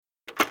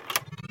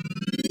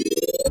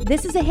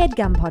This is a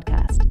HeadGum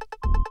podcast.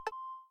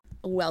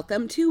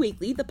 Welcome to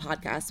Weekly, the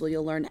podcast where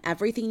you'll learn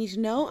everything you need to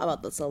know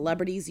about the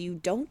celebrities you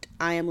don't.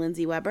 I am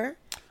Lindsay Weber.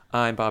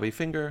 I'm Bobby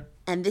Finger.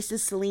 And this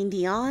is Celine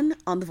Dion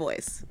on The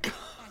Voice.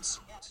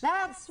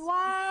 That's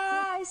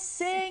why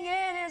singing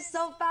is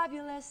so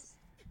fabulous.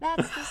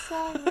 That's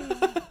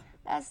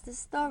the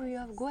story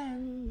of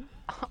Gwen.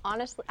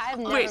 Honestly, I've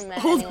never met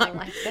hold anyone on.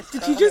 like this.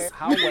 Did you just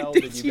How well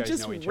did you you guys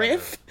just know each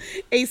riff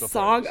other a before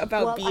song this?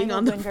 about Well, I being know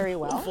on the Gwen very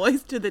well.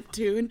 Voice to the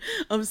tune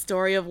of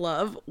Story of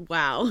Love?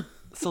 Wow.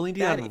 Celine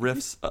Dion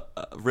riffs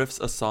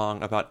a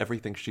song about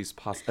everything she's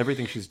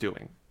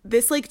doing.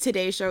 This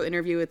Today Show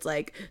interview, it's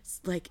like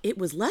it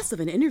was less of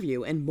an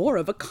interview and more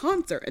of a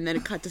concert, and then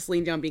it cut to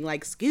Celine Dion being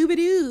like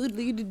Scooby-Doo,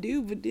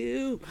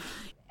 doo-ba-doo.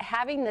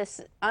 Having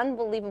this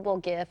unbelievable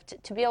gift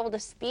to be able to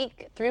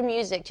speak through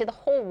music to the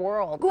whole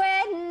world. When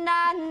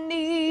I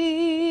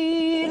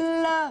need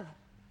love.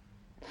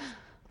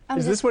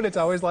 Is this what it's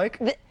always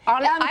like?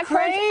 I've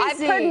heard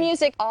crazy.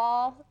 music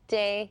all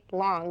day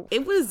long.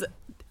 It was.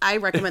 I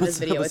recommend this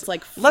video. It's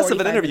like less of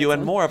an 45 interview minutes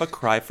and long. more of a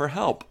cry for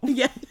help.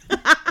 Yeah.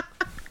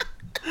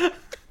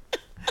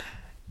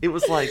 It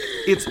was like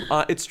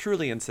it's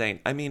truly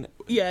insane. I mean,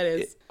 Yeah, it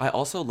is. I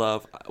also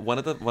love one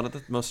of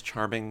the most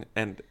charming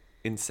and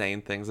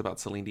insane things about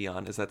Celine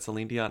Dion is that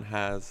Celine Dion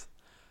has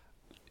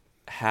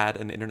had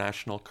an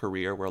international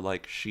career where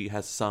she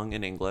has sung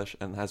in English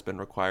and has been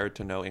required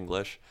to know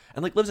English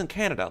and lives in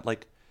Canada.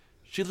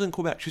 She lives in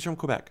Quebec. She's from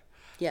Quebec.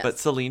 Yes. But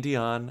Celine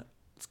Dion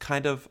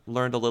kind of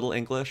learned a little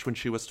English when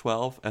she was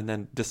 12 and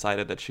then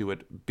decided that she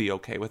would be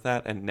okay with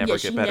that and never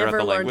get better at the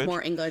learned language.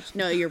 more English.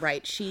 No, you're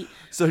right.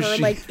 So her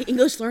she-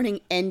 English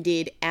learning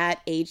ended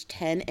at age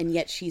 10, and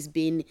yet she's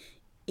been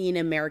in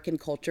American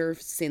culture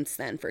since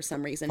then for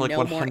some reason. For no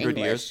more 100 English.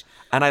 years.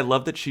 And I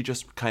love that she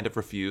just kind of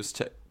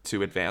refused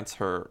to advance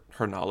her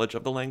knowledge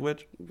of the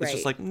language. It's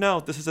just Right. no,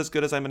 this is as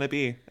good as I'm going to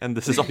be, and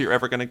this is all you're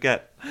ever going to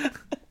get.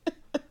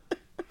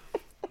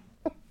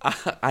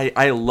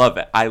 I love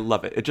it. I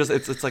love it.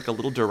 It's like a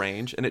little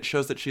deranged, and it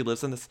shows that she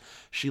lives in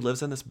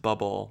this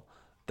bubble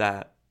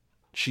that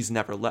she's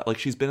never left.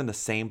 She's been in the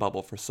same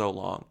bubble for so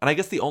long. And I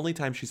guess the only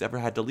time she's ever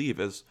had to leave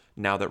is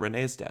now that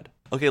Renee's dead.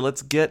 Okay,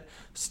 let's get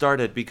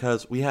started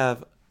because we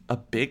have a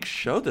big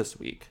show this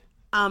week.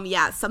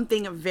 Yeah,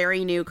 something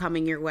very new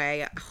coming your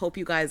way. Hope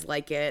you guys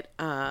like it.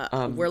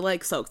 We're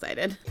so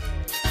excited.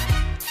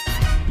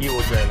 You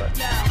will dream it.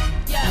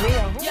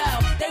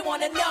 They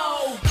wanna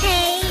know.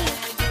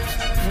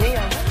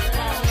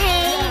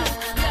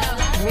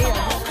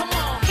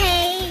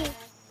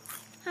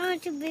 I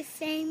want to be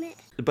famous.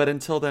 But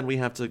until then, we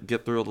have to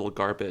get through a little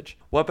garbage.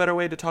 What better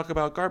way to talk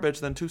about garbage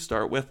than to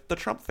start with the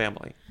Trump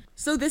family?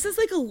 So this is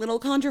a little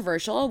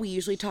controversial. We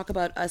usually talk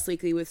about Us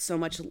Weekly with so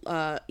much,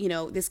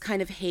 this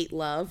kind of hate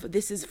love.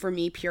 This is, for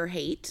me, pure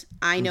hate.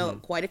 I know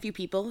quite a few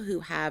people who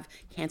have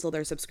canceled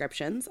their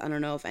subscriptions. I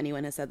don't know if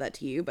anyone has said that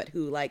to you, but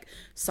who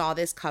saw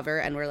this cover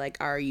and were like,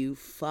 are you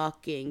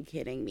fucking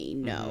kidding me?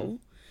 No.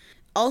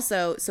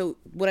 Also, so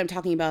what I'm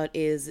talking about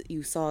is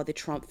you saw the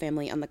Trump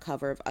family on the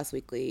cover of Us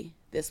Weekly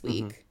this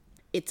week.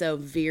 It's a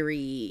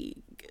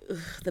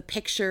the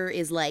picture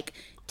is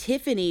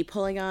Tiffany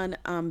pulling on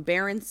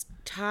Barron's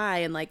tie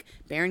and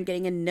Barron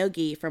getting a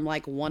noogie from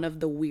one of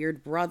the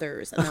weird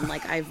brothers, and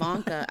then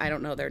Ivanka, I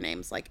don't know their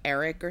names,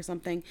 Eric or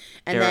something,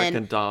 and Eric then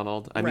and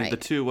Donald. I mean, the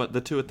two with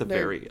the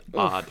very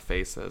odd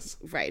faces.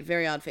 right,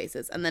 very odd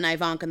faces, and then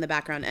Ivanka in the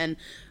background. And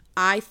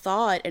I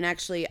thought, and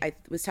actually I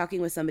was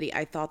talking with somebody,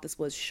 I thought this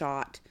was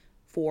shot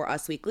for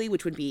Us Weekly,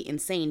 which would be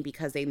insane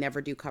because they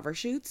never do cover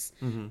shoots.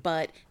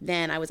 But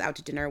then I was out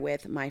to dinner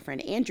with my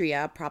friend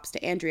Andrea. Props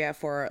to Andrea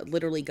for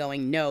literally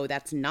going, no,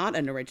 that's not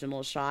an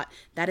original shot.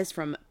 That is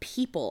from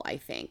People, I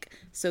think.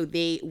 So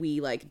we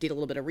did a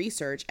little bit of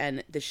research,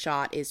 and the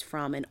shot is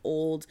from an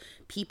old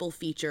People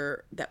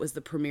feature that was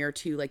the premiere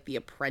to The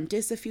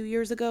Apprentice a few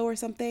years ago or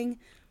something.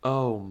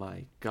 Oh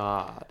my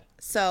God.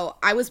 So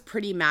I was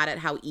pretty mad at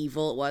how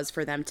evil it was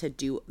for them to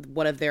do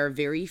one of their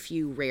very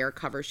few rare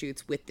cover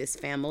shoots with this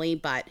family,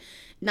 but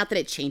not that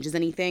it changes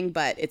anything,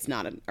 but it's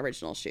not an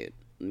original shoot.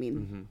 I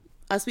mean,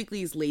 Us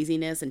Weekly's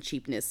laziness and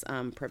cheapness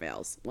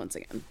prevails once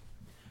again.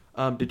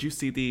 Did you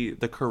see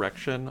the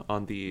correction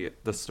on the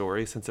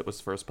story since it was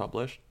first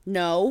published?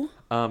 No.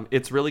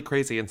 It's really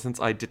crazy, and since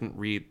I didn't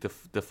read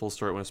the full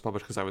story when it was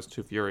published because I was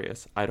too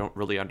furious, I don't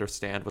really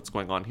understand what's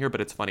going on here, but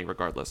it's funny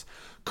regardless.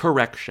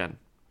 Correction.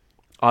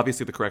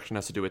 Obviously, the correction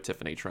has to do with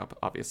Tiffany Trump.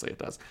 Obviously, it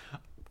does.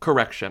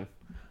 Correction.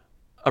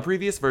 A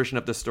previous version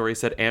of the story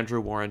said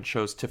Andrew Warren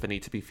chose Tiffany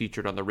to be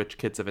featured on the Rich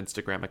Kids of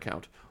Instagram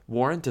account.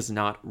 Warren does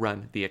not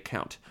run the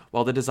account.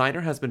 While the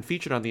designer has been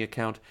featured on the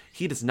account,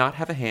 he does not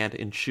have a hand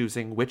in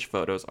choosing which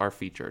photos are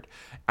featured.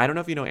 I don't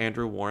know if you know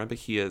Andrew Warren, but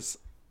he is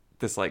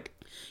this He's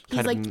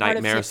kind of part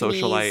nightmare of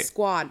Tiffany's socialite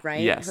squad,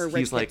 right? Yes, Her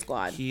Rich Kid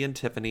squad. He and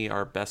Tiffany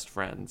are best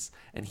friends,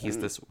 and he's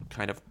this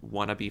kind of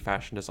wannabe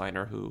fashion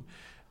designer who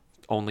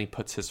only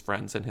puts his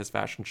friends in his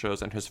fashion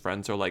shows, and his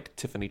friends are like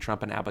Tiffany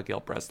Trump and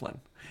Abigail Breslin.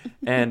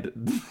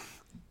 And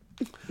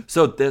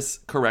so this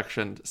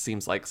correction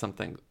seems like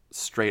something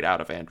straight out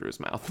of Andrew's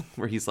mouth,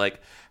 where he's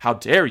like, how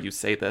dare you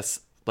say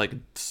this, like,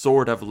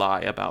 sort of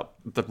lie about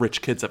the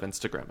rich kids of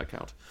Instagram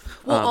account.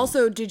 Well,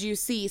 also, did you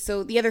see,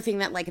 so the other thing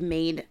that, like,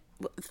 made,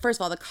 first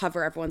of all, the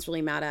cover everyone's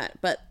really mad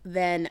at, but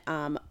then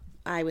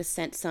I was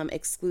sent some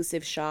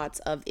exclusive shots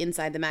of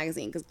inside the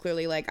magazine, because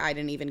clearly, like, I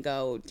didn't even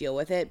go deal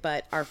with it,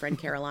 but our friend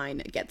Caroline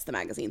gets the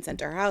magazine sent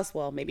to her house.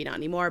 Well, maybe not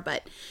anymore,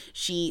 but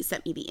she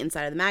sent me the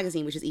inside of the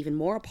magazine, which is even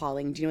more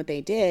appalling. Do you know what they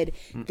did?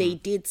 They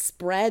did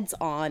spreads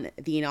on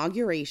the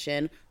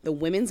inauguration, the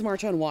Women's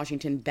March on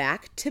Washington,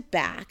 back to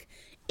back,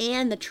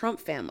 and the Trump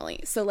family.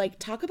 So, like,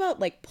 talk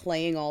about, like,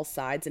 playing all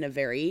sides in a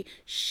very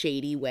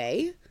shady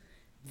way.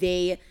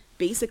 They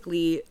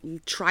basically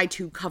try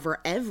to cover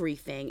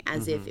everything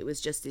as if it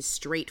was just this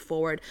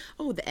straightforward,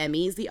 oh, the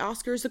Emmys, the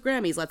Oscars, the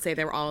Grammys, let's say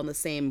they were all in the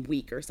same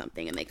week or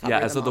something, and they covered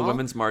them as though the all.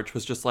 Women's March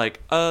was just like,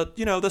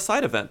 the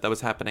side event that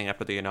was happening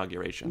after the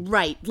inauguration.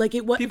 Right, like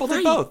it was People right,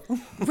 did both.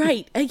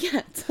 Right,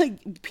 yeah, it's like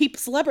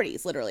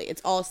celebrities, literally.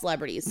 It's all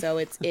celebrities. So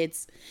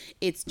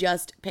it's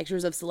just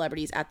pictures of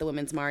celebrities at the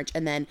Women's March,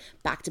 and then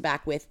back to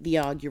back with the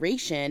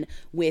inauguration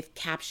with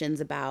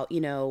captions about,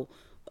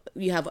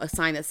 you have a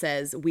sign that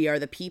says "We are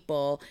the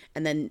people,"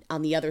 and then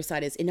on the other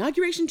side is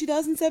inauguration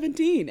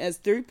 2017 as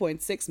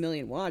 3.6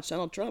 million watched.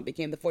 Donald Trump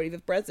became the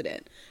 45th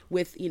president.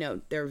 With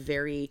their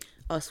very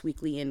Us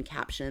Weekly in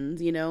captions.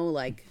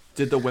 Like.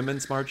 Did the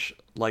Women's March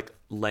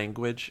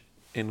language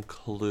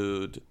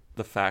include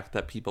the fact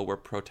that people were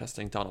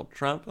protesting Donald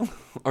Trump,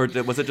 or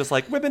was it just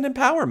like Women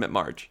Empowerment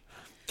March?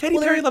 Katy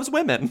Perry loves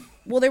women.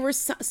 Well, there were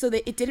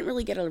it didn't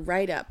really get a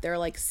write up. There are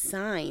like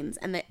signs,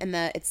 and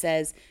it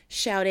says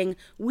shouting,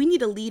 "We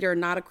need a leader,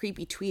 not a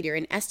creepy tweeter."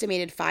 An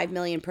estimated 5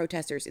 million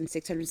protesters in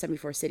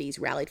 674 cities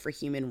rallied for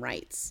human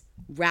rights.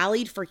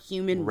 Rallied for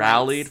human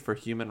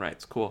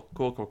rights. Cool.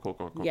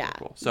 Yeah.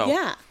 Cool. So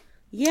yeah.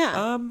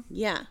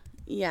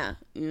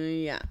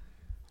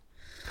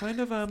 Kind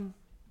of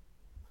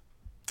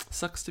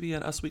sucks to be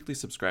an Us Weekly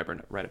subscriber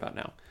right about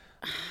now.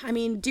 I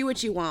mean, do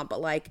what you want,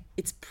 but like,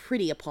 it's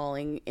pretty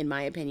appalling in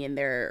my opinion.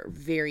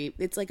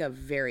 It's like a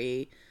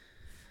very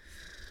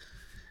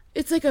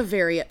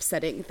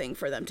upsetting thing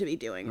for them to be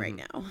doing right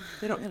now.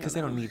 They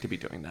don't need to be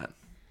doing that.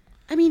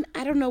 I mean,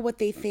 I don't know what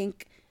they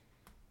think.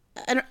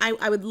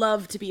 I would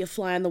love to be a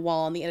fly on the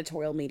wall in the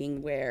editorial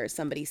meeting where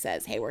somebody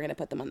says, hey, we're going to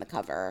put them on the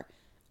cover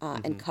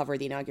and cover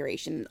the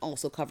inauguration, and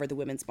also cover the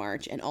Women's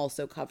March, and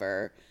also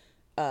cover,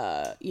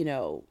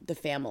 the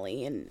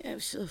family. And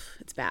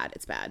it's bad.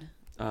 It's bad.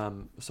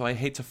 So I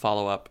hate to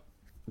follow up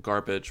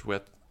garbage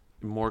with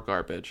more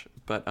garbage,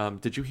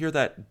 but did you hear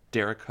that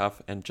Derek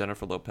Huff and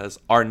Jennifer Lopez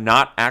are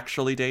not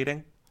actually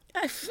dating?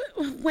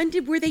 When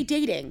were they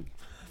dating?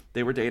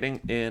 They were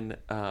dating in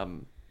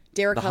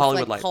Derek the Huff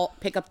Hollywood Life.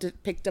 Picked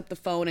up the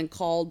phone and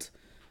called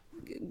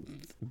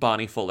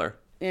Bonnie Fuller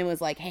and was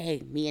like,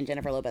 "Hey, me and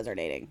Jennifer Lopez are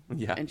dating."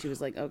 Yeah, and she was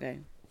like, "Okay."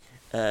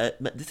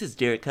 This is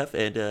Derek Huff,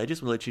 and I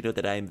just want to let you know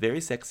that I am very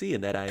sexy,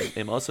 and that I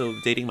am also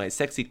dating my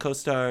sexy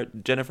co-star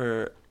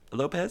Jennifer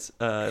Lopez.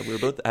 We're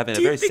both having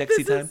a very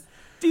sexy time.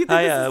 We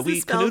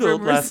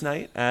canoodled last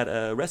night at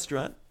a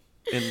restaurant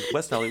in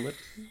West Hollywood.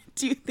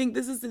 Do you think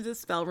this is to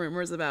dispel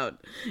rumors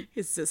about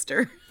his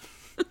sister?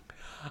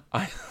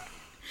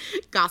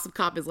 Gossip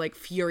Cop is like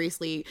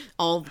furiously,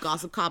 all of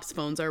Gossip Cop's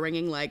phones are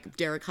ringing, like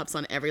Derek Huff's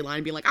on every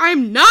line being like,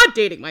 I'm not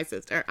dating my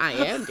sister. I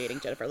am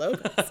dating Jennifer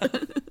Lopez.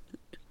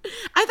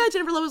 I thought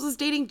Jennifer Lopez was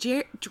dating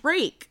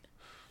Drake.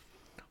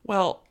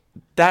 Well,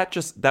 that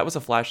was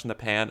a flash in the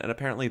pan, and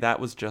apparently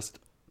that was just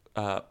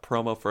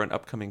promo for an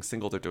upcoming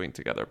single they're doing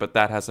together, but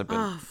that hasn't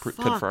been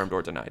confirmed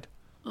or denied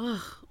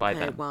by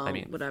them. Well, I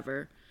mean,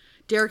 whatever.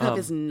 Derek Huff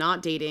is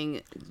not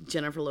dating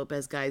Jennifer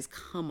Lopez, guys.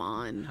 Come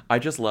on. I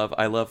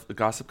love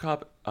Gossip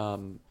Cop.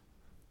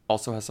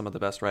 Also has some of the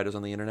best writers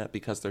on the internet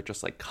because they're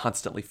just like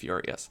constantly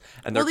furious,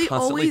 and they're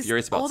constantly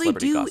furious about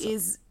celebrity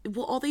gossip.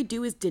 All they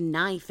do is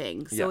deny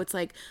things. So Yeah. it's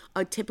like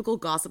a typical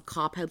Gossip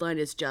Cop headline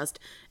is just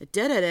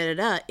da da da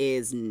da da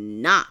is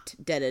not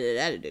da da da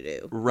da da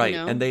da. Right, you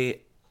know? and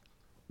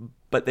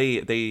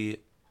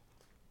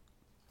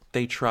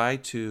they try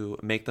to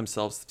make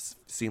themselves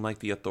seem like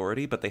the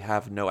authority, but they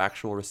have no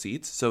actual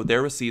receipts. So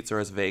their receipts are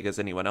as vague as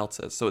anyone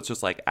else's. So it's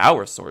just like,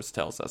 our source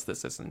tells us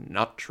this is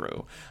not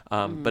true.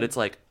 But it's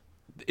like,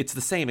 it's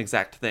the same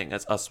exact thing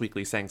as Us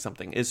Weekly saying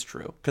something is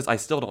true, because I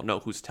still don't know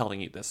who's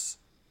telling you this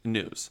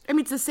news. I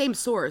mean, it's the same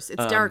source.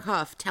 It's Derek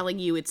Huff telling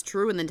you it's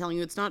true and then telling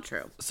you it's not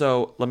true.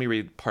 So let me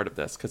read part of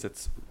this because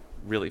it's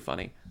really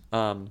funny.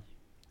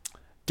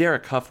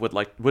 Derek Huff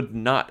would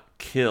not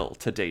kill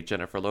to date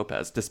Jennifer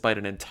Lopez, despite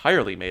an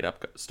entirely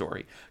made-up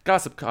story.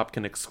 Gossip Cop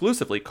can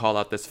exclusively call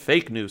out this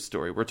fake news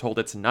story. We're told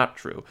it's not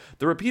true.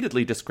 The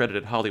repeatedly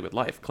discredited Hollywood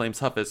Life claims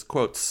Huff is,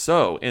 quote,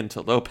 so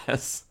into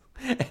Lopez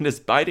and is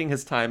biding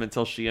his time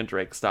until she and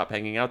Drake stop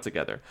hanging out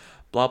together.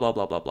 Blah, blah,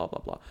 blah, blah, blah,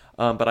 blah,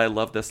 blah. But I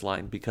love this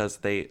line because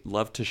they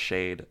love to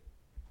shade.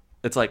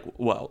 It's like,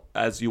 well,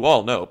 as you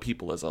all know,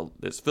 People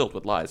is filled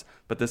with lies.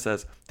 But this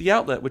says, the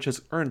outlet which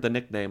has earned the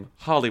nickname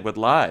Hollywood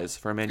Lies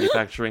for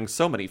manufacturing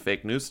so many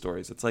fake news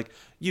stories. It's like,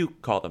 you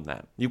call them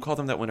that. You call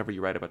them that whenever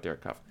you write about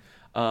Derek Huff.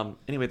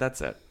 Anyway,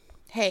 that's it.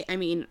 Hey, I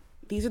mean,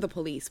 these are the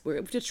police.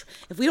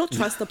 If we don't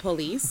trust the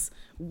police,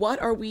 what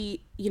are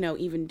we,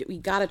 even do? We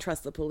gotta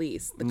trust the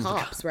police, the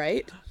cops,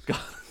 right?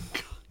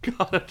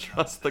 Gotta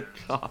trust the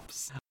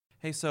cops.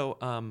 Hey, so,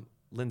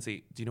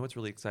 Lindsay, do you know what's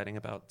really exciting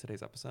about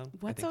today's episode?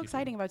 What's so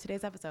exciting about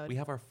today's episode? We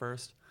have our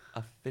first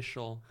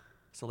official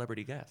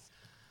celebrity guest.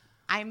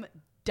 I'm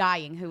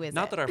dying. Who is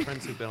Not it? that our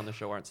friends who've been on the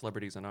show aren't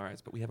celebrities in our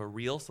eyes, but we have a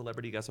real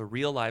celebrity guest, a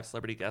real live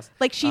celebrity guest.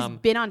 Like she's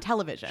been on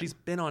television. She's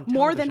been on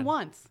more television. than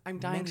once. I'm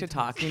dying to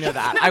talk. You know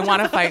that. I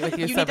want to fight with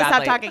you, You so need to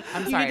badly. stop talking.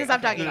 I'm You sorry. need to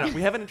stop talking. No,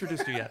 we haven't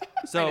introduced you yet.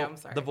 So know, I'm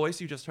sorry. the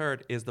voice you just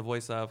heard is the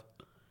voice of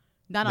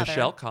None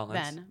Michelle other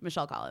Collins. than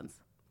Michelle Collins.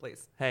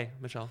 Please. Hey,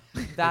 Michelle.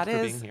 That Thanks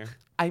for is, being here.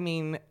 I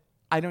mean,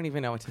 I don't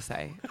even know what to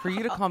say. For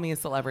you to call me a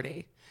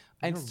celebrity,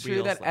 You're it's a true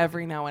real that celebrity.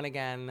 every now and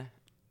again,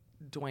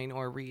 Dwayne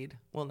or Reed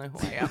will know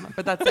who I am,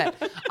 but that's it.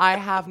 I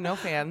have no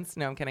fans.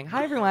 No, I'm kidding.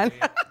 Hi, everyone.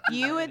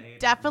 You would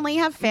definitely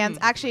have fans.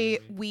 Actually,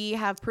 we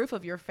have proof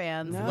of your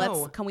fans.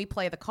 No. Can we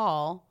play the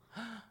call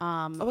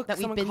that we've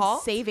someone been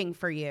called? saving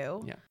for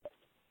you? Yeah.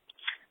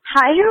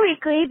 Hi, Your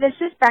Weekly. This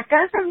is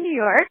Becca from New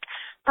York.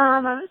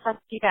 I'm obsessed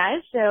with you guys,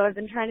 so I've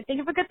been trying to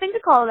think of a good thing to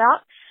call about.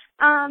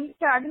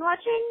 So I've been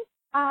watching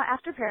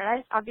After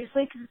Paradise,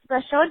 obviously, because it's the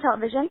best show on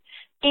television.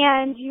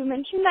 And you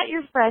mentioned that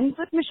you're friends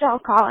with Michelle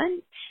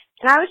Collins.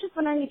 And I was just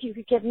wondering if you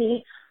could give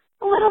me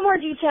a little more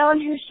detail on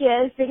who she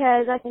is,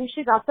 because I think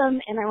she's awesome,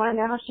 and I want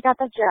to know how she got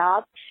that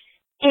job.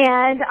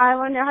 And I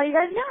want to know how you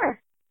guys know her.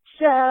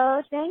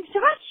 So thanks so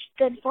much.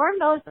 Good form,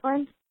 Bella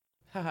Thorne.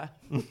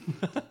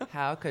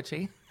 How could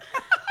she?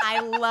 I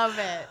love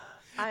it.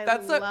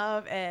 That's a-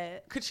 love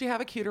it. Could she have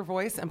a cuter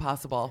voice?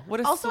 Impossible. What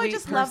a Also, sweet I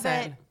just person. love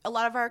that a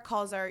lot of our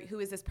calls are, who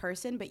is this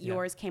person? But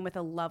yours came with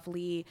a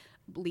lovely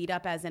lead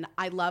up as in,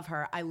 I love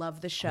her. I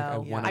love the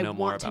show. wanna I know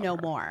more want to about know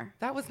her. more.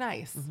 That was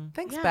nice.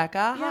 Thanks, Yeah, Becca.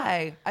 yeah.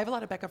 Hi. I have a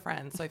lot of Becca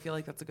friends, so I feel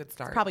like that's a good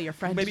start. Probably your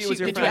friend. Maybe Did it was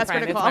she- your did friend. you ask her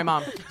to It's call? my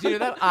mom. Do you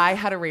know that I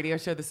had a radio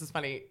show? This is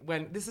funny.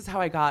 This is how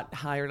I got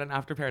hired on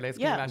After Paradise.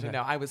 Can you Yeah. imagine?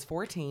 No, I was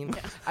 14.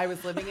 I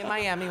was living in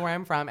Miami, where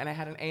I'm from, and I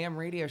had an AM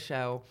radio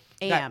show.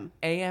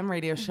 AM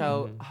radio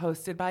show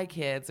hosted by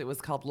kids. It was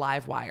called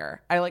Live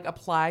Wire. I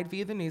applied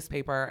via the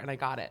newspaper and I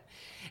got it.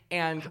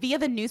 And Via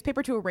the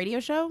newspaper to a radio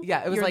show?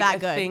 yeah, it was You're like that a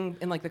good. thing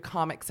in the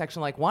comic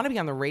section, want to be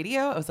on the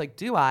radio? I was like,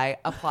 do I?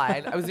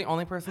 Applied. I was the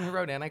only person who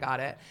wrote in. I got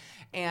it.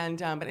 And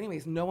but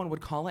anyways, no one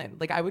would call in.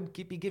 I would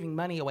be giving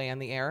money away on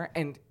the air,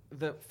 and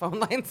the phone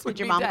lines would Did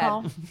your be mom dead.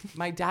 call?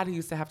 My dad, who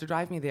used to have to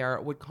drive me there,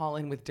 would call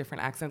in with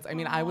different accents. I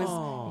mean, I was.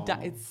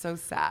 It's so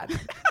sad.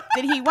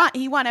 Did he won?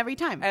 He won every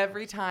time.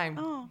 Every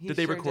time. He Did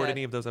they sure record did.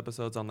 any of those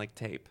episodes on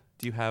tape?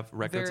 Do you have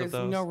records There's of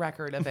those? no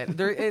record of it.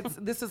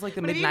 This is the What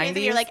mid if you guys-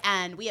 '90s. You're like,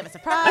 and we have a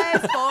surprise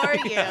for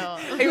you.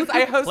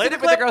 I hosted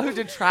it with the girl who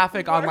did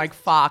traffic on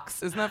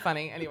Fox. Isn't that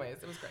funny? Anyways,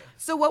 it was great.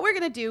 So what we're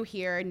gonna do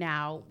here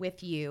now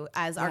with you,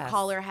 as our Yes.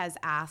 caller has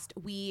asked,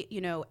 we,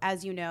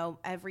 as you know,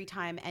 every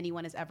time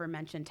anyone has ever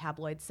mentioned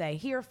tabloids, say,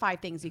 here are 5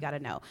 things you got to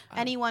know.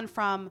 Anyone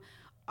from,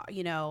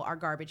 our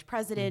garbage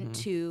president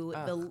to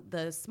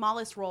the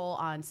smallest role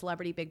on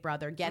Celebrity Big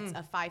Brother gets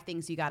a 5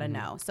 things you got to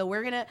know. So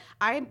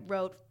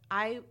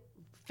I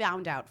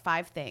found out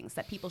 5 things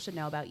that people should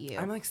know about you.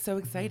 I'm so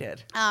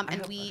excited.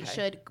 And we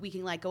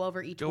can go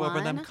over each Go one.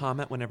 over them,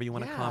 comment whenever you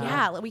want to comment.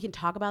 Yeah, we can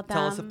talk about them.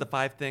 Tell us if the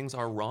 5 things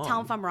are wrong. Tell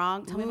them if I'm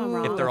wrong. Tell me if I'm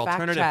wrong. If they're Fact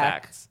alternative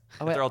check. facts.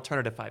 If they're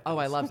alternative 5 things. Oh,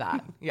 I love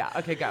that. Yeah.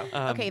 Okay, go.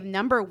 Okay,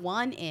 number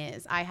 1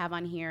 is I have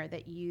on here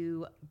that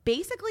you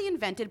basically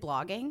invented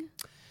blogging.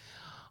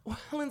 Well,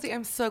 Lindsay,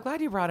 I'm so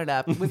glad you brought it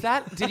up.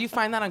 Did you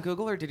find that on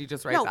Google or did you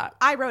just write No, that?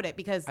 I wrote it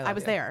because I love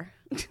was you. there.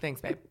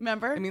 Thanks, babe.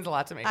 Remember? It means a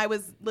lot to me. I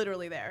was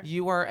literally there.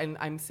 You were, and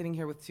I'm sitting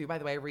here with 2, by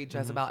the way. I read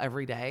Jezebel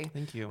every day.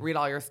 Thank you. Read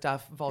all your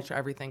stuff, Vulture,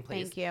 everything,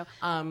 please. Thank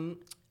you.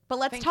 But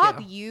let's thank talk.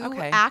 you. You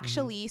Okay.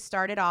 actually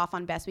started off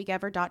on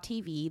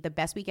bestweekever.tv, the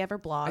Best Week Ever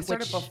blog. I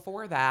started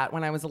before that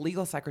when I was a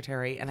legal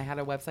secretary, and I had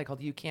a website called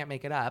You Can't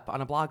Make It Up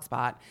on a blog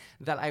spot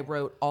that I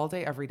wrote all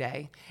day, every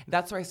day.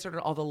 That's where I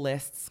started all the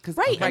lists.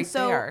 Right. And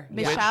so there.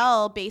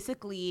 Michelle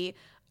basically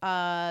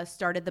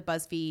started the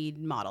BuzzFeed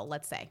model,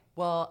 let's say.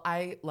 Well,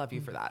 I love you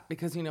for that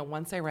because,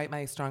 once I write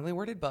my strongly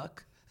worded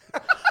book,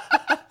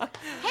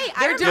 Hey,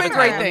 they're doing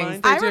great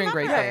things. They're doing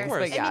great things.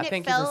 course. But yeah,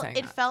 thank you for saying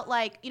it that. felt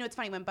like, it's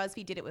funny when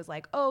BuzzFeed did it was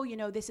like, oh,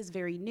 this is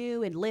very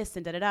new and lists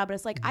and da-da-da. But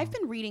it's like, I've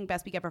been reading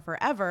Best Week Ever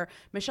forever.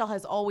 Michelle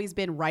has always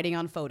been writing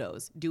on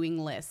photos, doing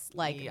lists,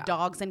 like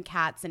dogs and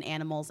cats and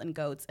animals and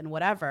goats and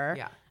whatever.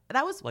 Yeah.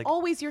 That was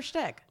always your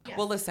shtick.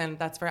 Well, listen,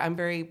 I'm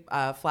very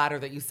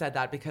flattered that you said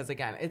that because,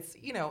 again, it's,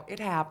 it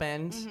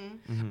happened.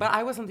 But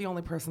I wasn't the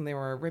only person they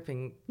were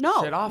ripping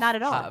shit off not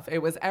at all. of.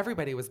 It was,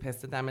 everybody was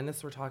pissed at them. And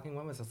we're talking,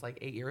 when was this,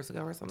 8 years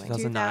ago or something?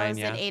 2009,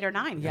 2008 or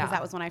 9, because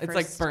that was when I first.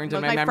 It's burned in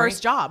was my my memory.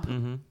 first job.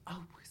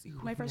 Oh,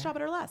 My first job at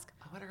Burlesque.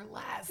 Oh, at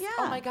Burlesque. Yeah.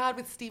 Oh, my God,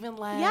 with Stephen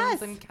Lenz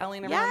Yes. and Kelly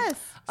and everyone. Yes.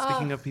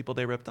 Speaking of people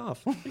they ripped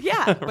off.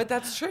 Yeah. But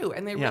that's true,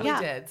 and they really Yeah.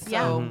 did. So,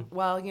 Yeah.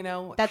 well,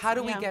 That's- how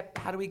do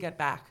yeah. we get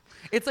back?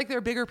 It's like there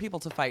are bigger people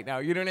to fight now.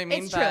 You know what I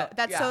mean? It's true.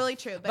 That's totally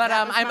true. But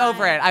that was I'm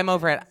over it. I'm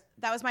over it.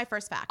 That was my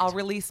first fact. I'll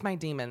release my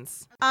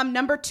demons.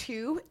 Number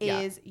 2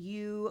 is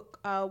you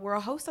were a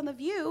host on The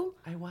View.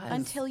 I was.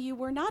 Until you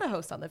were not a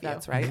host on The View.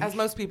 That's right. As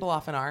most people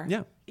often are.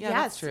 Yeah. Yeah, yes,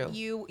 that's true.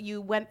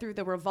 You went through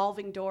the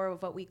revolving door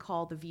of what we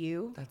call The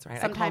View. That's right.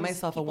 Sometimes I call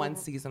myself a people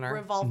one-seasoner.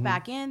 Revolve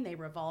back in, they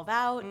revolve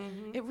out.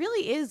 It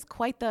really is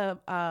quite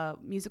the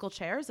musical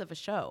chairs of a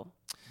show.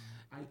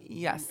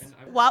 Yes.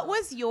 What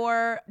was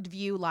your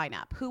View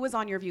lineup? Who was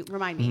on your View?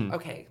 Remind me.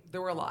 Okay,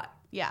 there were a lot.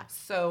 Yeah.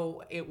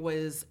 So it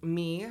was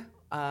me,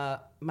 my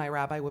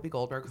rabbi Whoopi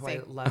Goldberg, who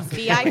I love.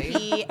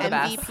 VIP, The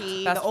best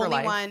MVP, for the only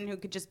life. one who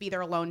could just be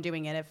there alone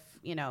doing it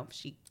if,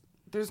 she...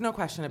 There's no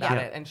question about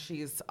it, and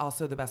she's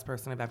also the best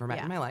person I've ever met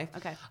Yeah. in my life.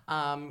 Okay.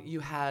 You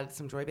had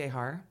some Joy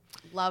Behar.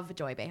 Love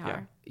Joy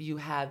Behar. You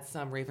had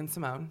some Raven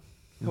Simone,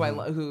 who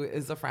who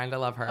is a friend. I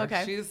love her.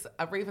 Okay. She's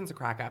Raven's a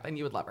crack up, and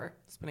you would love her.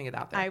 Just putting it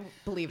out there. I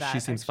believe that. She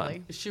seems actually.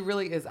 fun. She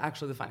really is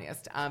actually the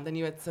funniest. Then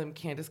you had some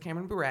Candace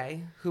Cameron Bure,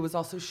 who was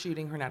also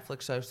shooting her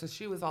Netflix show, so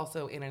she was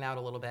also in and out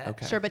a little bit.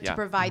 Okay. Sure, but to Yeah.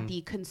 provide the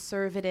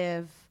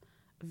conservative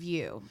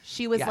view.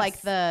 She was Yes.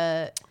 like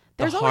the...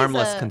 The There's always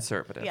harmless a-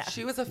 conservative. Yeah.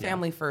 She was a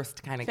family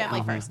first kind of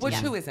Family gal, first, which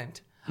yeah. who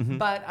isn't?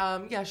 But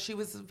yeah, she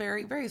was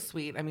very, very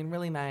sweet. I mean,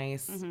 really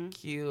nice,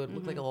 cute,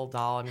 looked like a little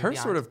doll. I mean, Her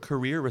beyond. sort of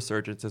career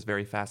resurgence is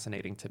very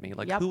fascinating to me.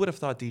 Like, Yep. who would have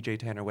thought DJ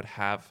Tanner would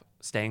have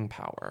staying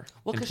power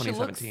Well, in because she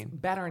looks 2017?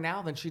 better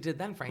now than she did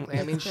then, frankly.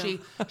 I mean, she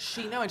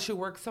and she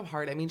works so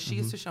hard. I mean, she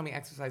used to show me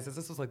exercises.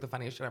 This was like the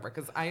funniest shit ever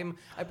because I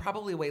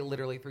probably weigh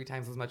literally 3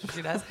 times as much as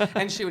she does,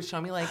 and she would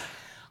show me like.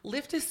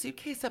 Lift a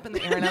suitcase up in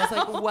the air, and I was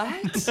like,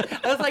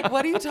 "What?" I was like,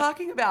 "What are you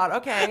talking about?"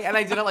 Okay, and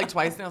I did it like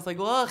twice, and I was like,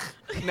 "Ugh,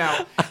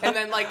 no." And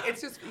then like it's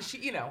just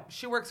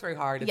she works very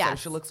hard, and so Yes.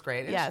 she looks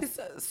great, and Yes.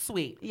 she's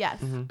sweet.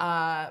 Yes.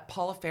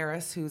 Paula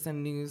Ferris, who's a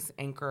news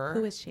anchor.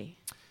 Who is she?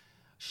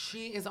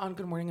 She is on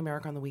Good Morning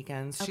America on the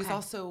weekends. She's Okay.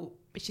 also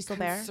Is she still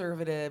there?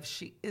 conservative.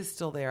 She is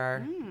still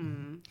there.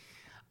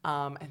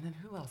 And then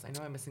who else? I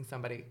know I'm missing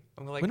somebody.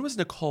 I'm like, When was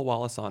Nicole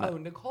Wallace on oh,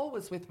 it? Nicole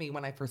was with me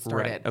when I first Right,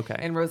 started. okay.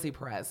 And Rosie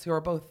Perez, who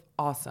are both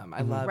awesome.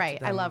 I love Right.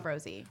 I them. love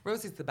Rosie.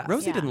 Rosie's the best.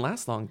 Rosie Yeah. didn't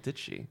last long, did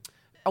she?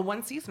 A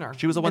one-seasoner.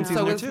 She was a one-seasoner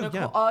so was too,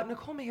 Nicole, yeah.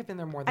 Nicole may have been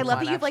there more I than love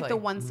one, that you have like the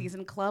actually. one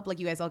season club. Like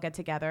you guys all get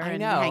together I and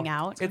know. hang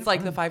out. It's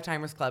like the Five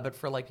Timers Club, but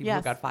for like people Yes.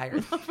 who got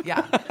fired.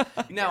 Yeah.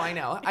 No, I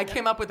know. I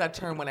came up with that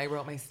term when I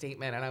wrote my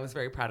statement, and I was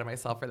very proud of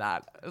myself for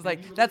that. I was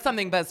like, that's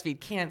something BuzzFeed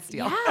can't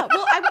steal. Yeah.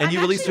 Well, And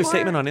you released your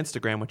statement on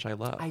Instagram, which I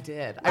love. I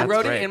did. I That's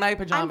wrote great. it in my I'm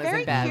pajamas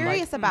very in bed.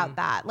 curious like, about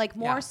that. Like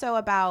more Yeah. so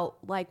about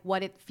like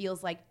what it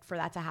feels like for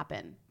that to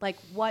happen. Like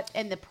what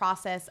in the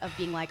process of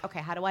being like, okay,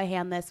 how do I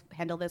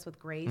handle this with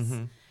grace?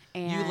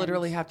 And You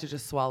literally have to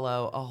just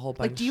swallow a whole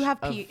bunch. like, do you have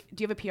of, do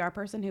you have a PR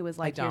person who was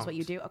like, here's don't. what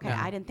you do? Okay, No.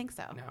 I didn't think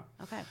so. No.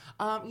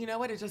 Okay. You know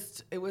what?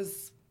 It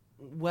was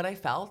what I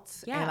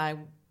felt, Yeah. and I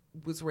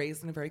was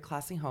raised in a very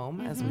classy home,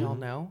 as we all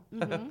know.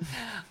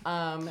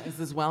 As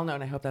is well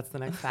known. I hope that's the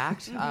next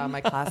fact.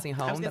 My classy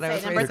home gonna that I say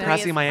was number raised Your in. three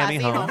classy is Miami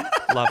classy home.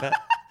 Love it.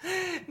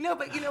 No,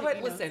 but you know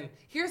what? Listen,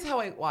 here's how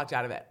I walked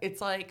out of it.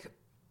 It's like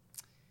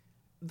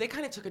they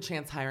kind of took a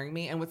chance hiring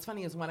me. And what's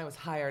funny is when I was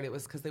hired, it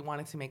was because they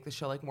wanted to make the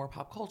show like more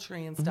pop culture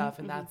and stuff.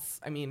 And that's,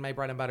 I mean, my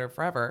bread and butter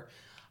forever.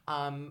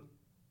 And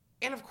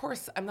of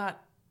course, I'm not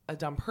a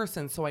dumb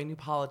person, so I knew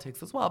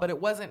politics as well, but it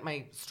wasn't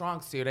my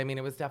strong suit. I mean,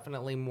 it was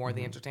definitely more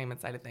the entertainment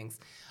side of things.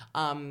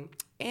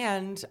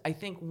 And I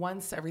think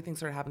once everything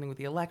started happening with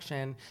the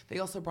election, they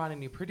also brought in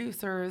new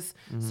producers.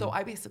 So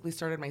I basically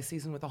started my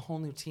season with a whole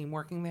new team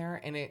working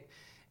there, and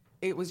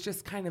it was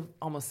just kind of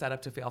almost set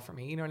up to fail for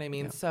me. You know what I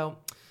mean? So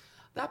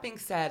that being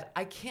said,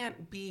 I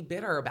can't be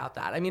bitter about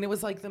that. I mean, it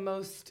was like the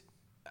most...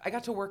 I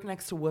got to work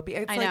next to Whoopi.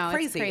 It's I like know, it's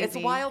crazy. It's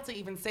crazy. wild to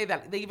even say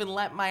that. They even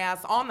let my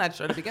ass on that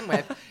show to begin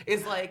with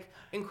is like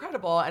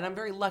incredible. And I'm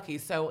very lucky.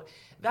 So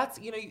that's,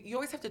 you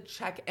always have to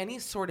check any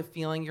sort of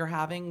feeling you're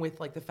having with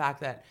like the fact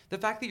that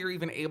you're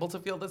even able to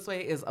feel this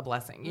way is a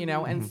blessing, you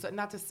know? And so,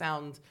 not to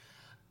sound,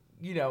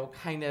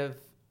 kind of,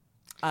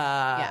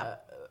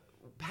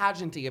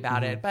 pageanty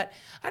about it, but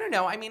I don't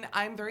know. I mean,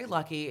 I'm very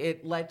lucky.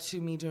 It led to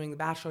me doing the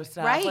Bachelor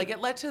stuff. Right. Like it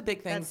led to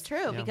big things. That's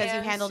true because you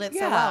And, handled it so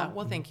yeah, well.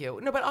 Well, thank you.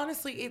 No, but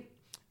honestly,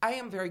 I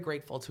am very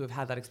grateful to have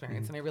had that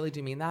experience, and I really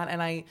do mean that.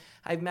 And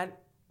I've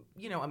met,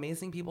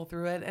 amazing people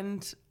through it,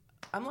 and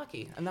I'm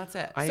lucky, and that's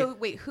it. So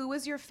wait, who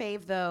was your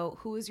fave though?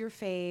 Who was your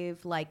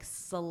fave like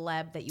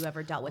celeb that you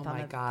ever dealt with Oh on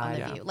my the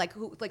God. View? Like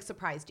who like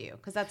surprised you?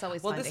 Because that's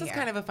always Well, fun this to is hear.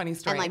 kind of a funny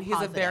story, like, and he's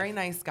positive. a very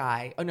nice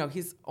guy. Oh no,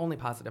 he's only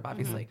positive,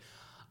 obviously.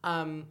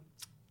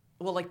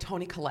 Well, like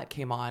Toni Collette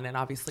came on, and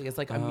obviously is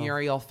like a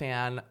Muriel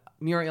fan.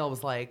 Muriel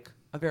was like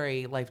a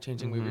very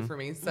life-changing movie for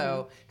me.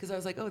 So, because I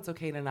was like, oh, it's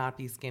okay to not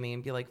be skinny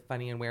and be like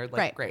funny and weird. Like,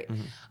 Right. great.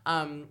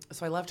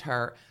 So I loved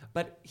her.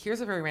 But here's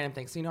a very random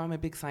thing. So, I'm a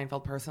big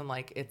Seinfeld person.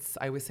 Like,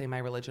 I always say my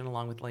religion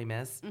along with Les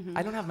Mis.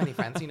 I don't have many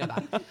friends. You know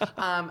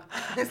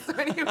that. So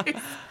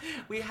anyways,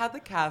 we had the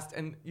cast,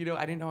 and,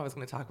 I didn't know I was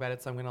going to talk about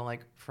it. So I'm going to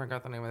like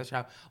forget the name of the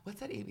show. What's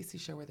that ABC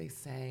show where they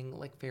sang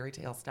like fairy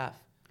tale stuff?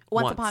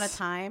 Once Once. Upon a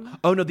Time.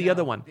 Oh no, the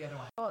other one.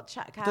 Oh,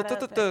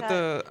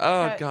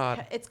 Oh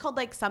god. It's called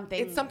like something.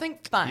 It's something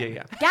fun.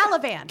 Yeah.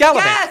 Gallivant.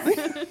 Gallivant.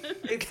 Yes!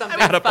 It's something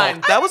Catapult.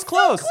 fun. That was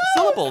close.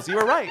 Syllables. You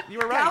were right.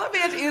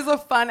 Gallivant is a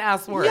fun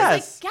ass word.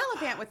 Yes. Like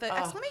Gallivant with the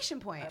exclamation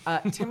point.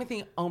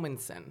 Timothy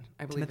Omenson,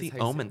 I believe. Timothy is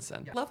how you say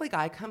it. Omenson. Lovely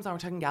guy comes on. We're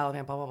talking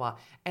Gallivant, blah blah blah,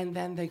 and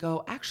then they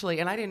go actually,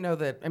 and I didn't know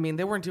that. I mean,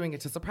 they weren't doing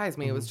it to surprise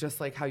me. It was just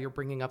like how you're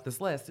bringing up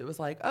this list. It was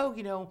like, oh,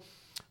 you know,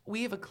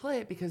 we have a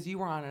clip because you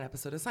were on an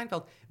episode of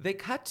Seinfeld. They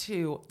cut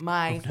to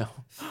my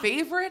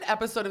favorite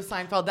episode of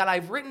Seinfeld that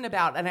I've written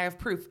about, and I have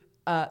proof.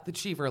 The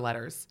Cheever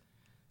letters.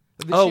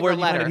 The Oh, Cheever where you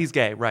find letter. out he's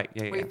gay, right?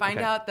 Yeah, yeah. Where you find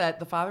okay. out that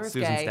the father is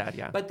Susan's gay. dad,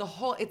 yeah. But the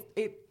whole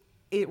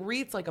it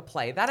reads like a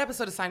play. That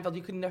episode of Seinfeld,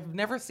 you could have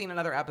never seen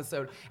another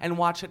episode and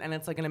watch it, and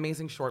it's like an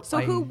amazing short So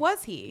play. who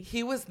was he?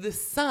 He was the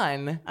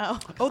son.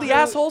 Oh, the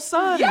asshole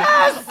son.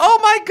 Yes! Oh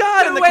my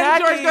god. And the when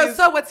George khakis. goes,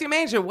 so what's your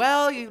major?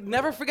 Well, you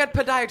never forget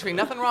podiatry.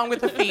 Nothing wrong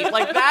with the feet.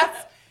 Like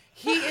that's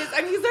he is,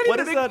 and he's not What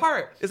even is a big that?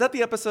 part. Is that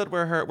the episode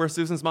where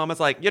Susan's mom is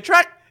like, you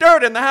track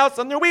dirt in the house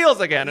on your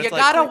wheels again? You It's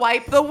like, gotta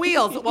wipe the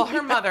wheels. Well,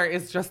 her mother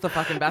is just the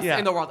fucking best Yeah.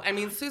 in the world. I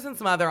mean, Susan's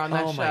mother on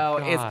that Oh my show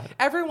is God.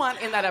 everyone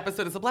in that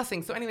episode is a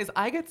blessing. So, anyways,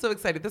 I get so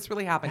excited. This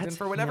really happened, and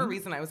for whatever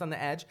reason, I was on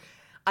the edge.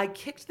 I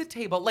kicked the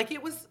table like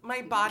it was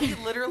my body.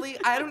 Literally,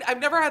 I've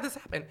never had this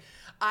happen.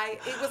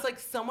 It was like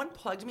someone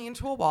plugged me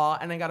into a wall,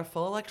 and I got a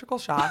full electrical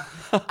shock.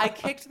 I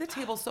kicked the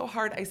table so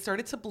hard I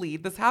started to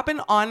bleed. This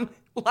happened on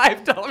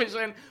live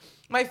television.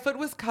 My foot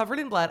was covered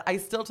in blood. I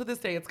still, to this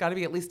day, it's got to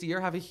be at least a year,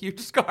 have a huge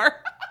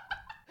scar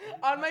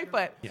on my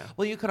foot. Yeah.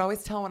 Well, you could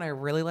always tell when I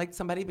really liked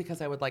somebody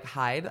because I would like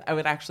hide. I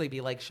would actually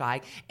be like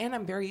shy. And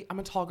I'm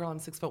a tall girl. I'm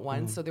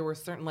 6'1". So there were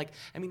certain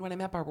when I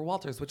met Barbara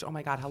Walters, which, oh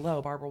my God,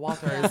 hello, Barbara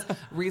Walters.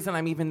 Reason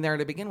I'm even there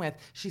to begin with.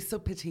 She's so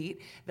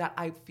petite that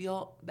I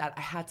feel that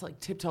I had to like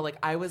tiptoe. Like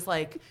I was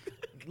like,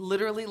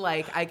 literally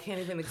like, I can't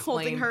even explain.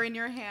 Holding her in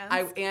your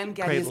hands. And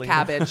Getty's Cradling.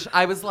 cabbage.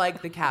 I was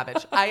like the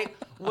cabbage. I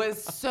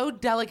was so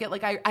delicate.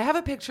 Like I have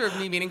a picture of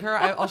me meeting her.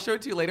 I'll show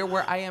it to you later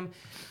where I am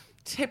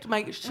tipped.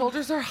 My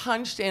shoulders are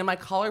hunched in. My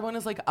collarbone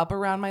is like up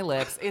around my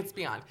lips. It's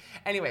beyond.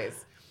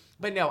 Anyways.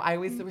 But no,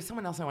 there was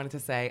someone else I wanted to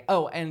say.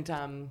 Oh,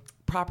 and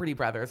Property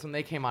Brothers, when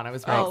they came on, I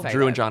was very excited.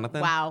 Drew and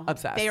Jonathan. Wow.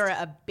 Obsessed. They are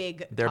a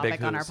big They're topic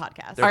big on our who's.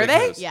 podcast. They're Are big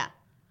they? who's. Yeah.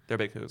 They're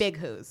big who's. Big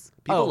who's.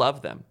 People Oh.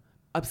 love them.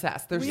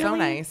 Obsessed. They're so Really?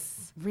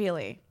 nice.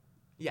 Really?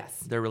 Yes.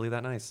 They're really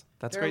that nice.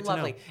 That's They're great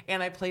lovely. to know.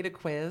 And I played a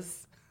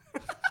quiz.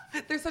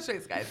 They're such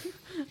nice guys.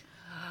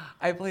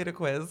 I played a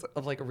quiz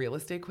of like a real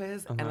estate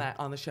quiz and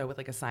on the show with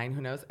like a sign,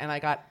 who knows, and I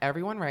got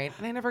everyone right,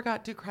 and I never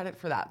got due credit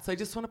for that. So I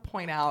just want to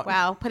point out.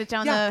 Wow. Put it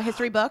down Yeah. the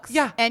history books.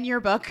 Yeah. And your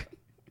book.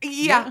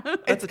 Yeah,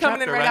 it's a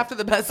coming in chapter, right right? after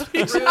the best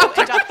speech. Drew and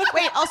John.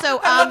 Wait, also,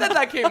 I love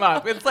that came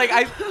up. It's like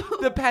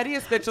the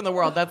pettiest bitch in the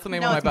world. That's the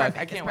name no, of my it's book. perfect.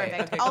 I can't it's wait.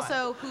 perfect. Okay, go on.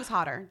 Also, who's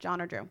hotter, John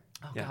or Drew?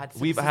 Oh, Yeah. God, so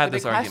We've this is had the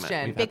this big argument. question.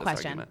 We've had Big this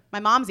question. argument. My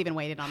mom's even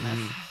waited on this.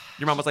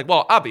 Your mom was like,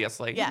 well,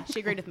 obviously. Yeah, she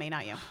agreed with me,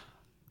 not you.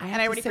 I And have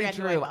I to already say forgot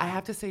who I Drew. was. I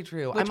have to say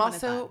Drew. Which I'm one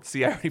is also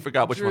See, I already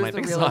forgot which one I Drew's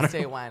think the is real hotter.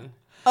 estate one.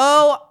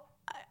 Oh,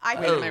 I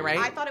Wait, am I right?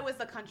 I thought it was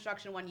the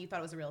construction one. You thought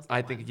it was the real estate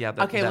I one. think, yeah,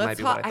 that, Okay, that might let's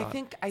be talk. what I I thought.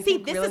 think. See,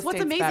 think this real is what's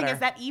estate's amazing better. is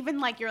that even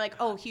like you're like,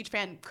 oh, huge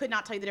fan, could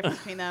not tell you the difference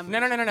between them.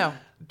 No.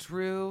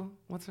 Drew.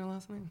 What's her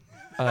last name?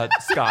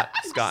 Scott.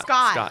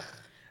 Scott.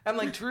 I'm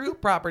like Drew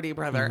Property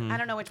Brother. I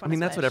don't know which one. I mean,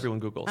 is that's which. what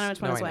everyone Googles. I don't know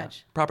which one No, is I know.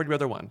 which. Property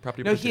Brother 1.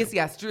 Property No, Brother 2. he is.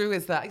 Yes, Drew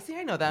is the. See,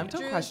 I know them.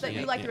 Don't Drew's question you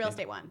me. like the real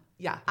estate one.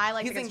 Yeah, I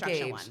like he's the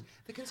construction engaged. one.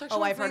 The construction.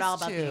 Oh, I've one's heard all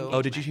nice about the too. engagement.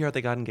 Oh, did you hear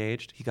they got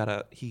engaged?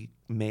 He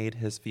made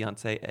his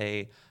fiance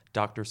a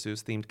Dr.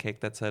 Seuss themed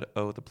cake that said,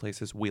 "Oh, the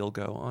places we'll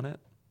go" on it.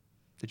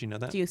 Did you know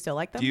that? Do you still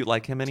like them? Do you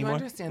like him Do you anymore?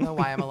 understand though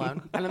why I'm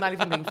alone? And I'm not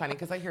even being funny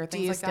because I hear Do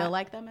things you like still that.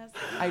 like them? As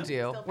I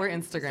do. We're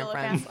fans? Instagram Still a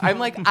friends. fan? I'm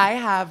like, I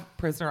have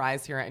prisoner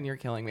eyes here, and you're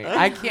killing me.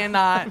 I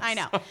cannot. I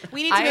know.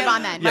 We need to move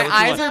on then. My let's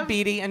eyes move are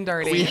beady and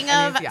dirty. Speaking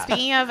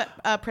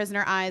of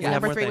Prisoner Eyes, Yeah.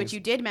 number More 3, things. which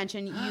you did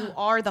mention, you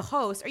are the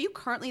host. Are you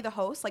currently the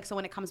host? Like, so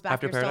when it comes back,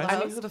 After you're still the Paradise? I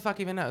mean, host? who the fuck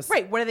even knows?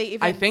 Right. What are they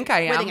even? I think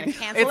I am. Were they going to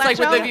cancel It's that like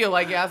show? with the View.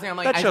 Like, you ask me, I'm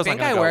like, That I show's think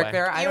not I gonna go work away.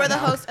 there. I You don't are the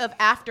know. host of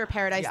After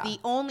Paradise, Yeah. the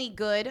only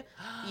good.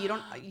 You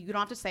don't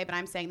have to say, but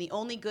I'm saying the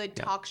only good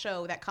talk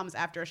show that comes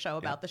after a show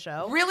about the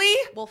show. Really?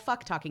 Well,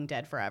 fuck Talking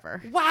Dead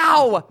forever.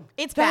 Wow.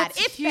 It's bad.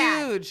 That's It's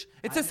bad. huge.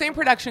 It's the same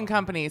production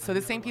company, so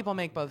the same people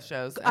make both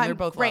shows, and they're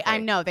both great. I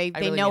lovely. know they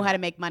really know mean how it. to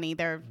make money.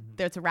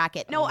 There's a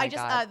racket. No, Oh my I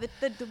just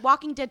God. the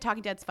Walking Dead,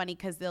 Talking Dead's funny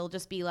because they'll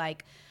just be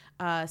like.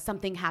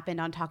 Something happened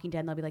on Talking Dead,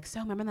 and they'll be like, "So,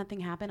 remember that thing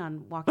happened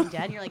on Walking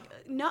Dead?" And you're like,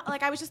 "No,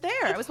 like I was just there.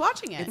 I was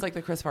watching it." It's like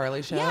the Chris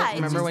Farley show. Yeah, it's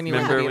Remember just- when you were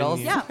in the Remember when Beatles?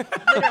 you-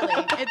 yeah,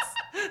 literally.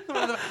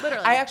 It's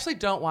literally. I actually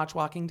don't watch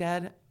Walking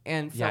Dead,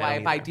 and so Yeah, I I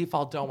don't by either.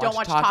 default don't don't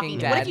watch watch Talking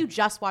Dead. What if you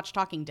just watch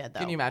Talking Dead though?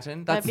 Can you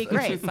imagine? That'd That's be a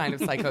true great. sign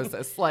of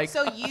psychosis. Like,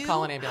 So you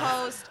call an ambulance.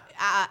 host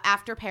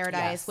After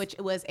Paradise, Yes. which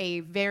was a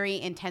very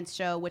intense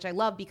show, which I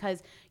love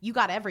because you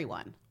got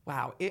everyone.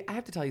 Wow, I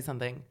have to tell you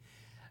something.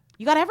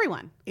 You got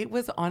everyone. It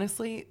was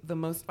honestly the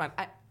most fun.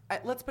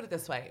 Let's put it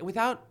this way,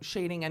 without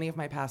shading any of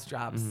my past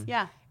jobs.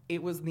 Yeah.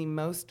 It was the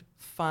most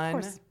fun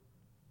course.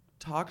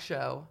 talk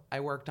show I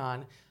worked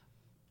on.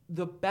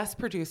 the best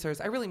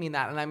producers. I really mean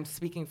that, and I'm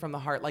speaking from the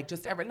heart. Like,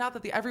 just not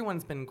that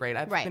everyone's been great.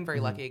 I've been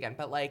very lucky again,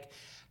 but like,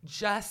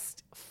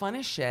 just fun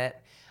as shit.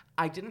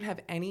 I didn't have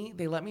any.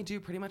 They let me do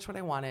pretty much what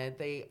I wanted.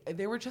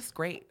 They were just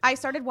great. I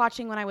started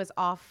watching when I was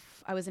off.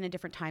 I was in a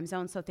different time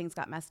zone, so things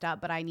got messed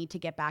up. But I need to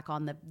get back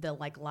on the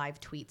like live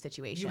tweet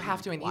situation. You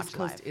have to. And East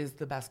Coast live. is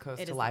the best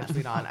coast to live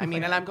tweet on. I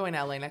mean, and I'm going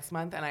to LA next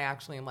month, and I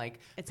actually am like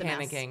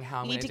panicking how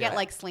I'm you need to get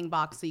like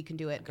Slingbox so you can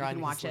do it. Girl, you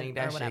can watch it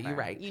or whatever. You're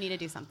right. You need to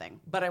do something.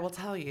 But I will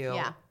tell you.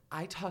 Yeah.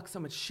 I talk so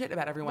much shit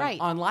about everyone right.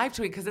 on live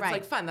tweet because it's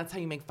like fun. That's how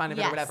you make fun of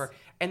it or whatever.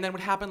 And then what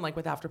happened like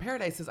with After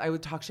Paradise is I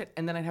would talk shit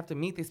and then I'd have to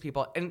meet these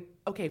people. And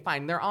okay,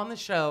 fine. They're on the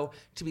show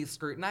to be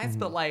scrutinized,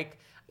 but like,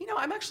 you know,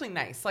 I'm actually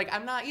nice. Like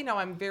I'm not, you know,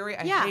 I'm very,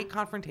 I hate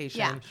confrontation.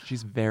 Yeah.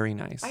 She's very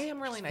nice. I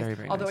am really nice. Very,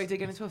 very Although nice. I did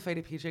get into a fight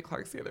at PJ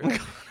Clark's the other day.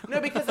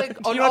 No, because like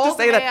you don't have to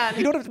say that.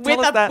 You don't have to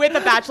tell us that. With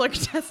a bachelor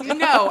contestant.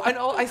 No,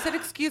 I said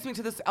excuse me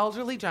to this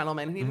elderly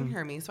gentleman and he didn't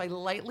hear me. So I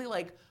lightly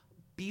like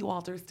B.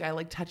 Walter style,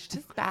 like touched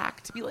his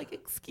back to be like,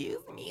 excuse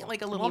me,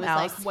 like a little and he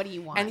mouse. was like, what do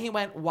you want? And he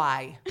went,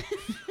 why?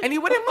 And he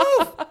wouldn't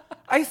move.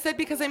 I said,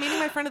 because I'm meeting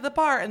my friend at the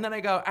bar. And then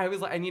I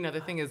was like, and you know,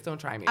 the thing is, don't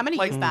try me. I'm going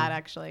to use that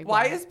actually.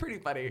 Why is pretty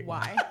funny.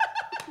 Why?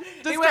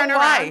 He went,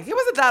 why? He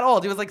wasn't that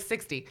old. He was like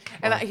 60.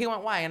 And he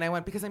went, why? And I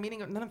went, because I'm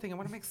meeting, and then I'm thinking,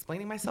 what am I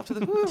explaining myself to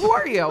who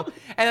are you?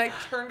 And I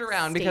turned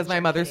around because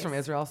my mother's from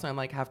Israel, so I'm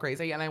like half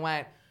crazy. And I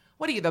went,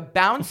 what are you, the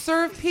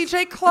bouncer of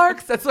PJ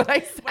Clark's? That's what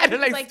I said.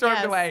 And I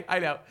stormed away. I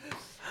know.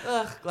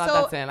 Ugh, glad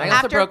that's in. I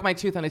also broke my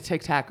tooth on a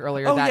Tic Tac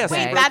earlier that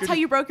day. Wait, that's how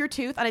you broke your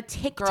tooth on a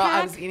Tic Tac? Girl,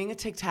 I was eating a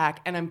Tic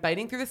Tac and I'm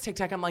biting through this Tic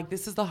Tac. I'm like,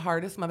 this is the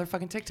hardest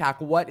motherfucking Tic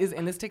Tac. What is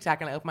in this Tic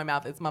Tac? And I open my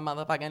mouth. It's my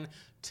motherfucking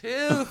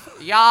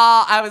tooth.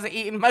 Y'all, I was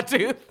eating my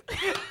tooth.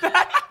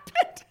 That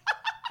happened.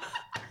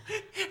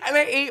 And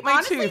I ate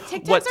my tooth.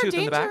 Tic Tacs what are tooth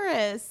in the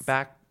dangerous.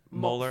 back?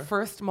 Molar?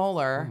 First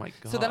molar. Oh my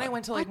God. So then I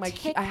went to like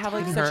I have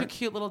like such a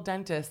cute little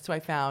dentist who I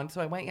found. So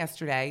I went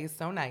yesterday. He's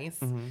so nice.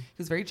 He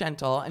was very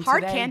gentle. And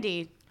Hard today,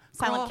 candy.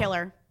 Silent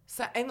killer.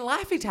 And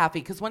Laffy Taffy,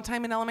 because one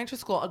time in elementary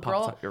school, a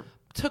girl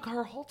took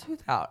her whole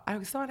tooth out.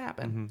 I saw it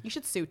happen. You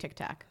should sue Tic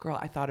Tac. Girl,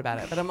 I thought about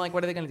it. But I'm like,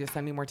 what are they going to do?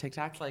 Send me more Tic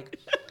Tacs? Like,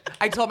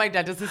 I told my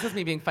dentist, this is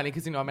me being funny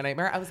because you know I'm a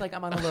nightmare. I was like,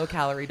 I'm on a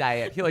low-calorie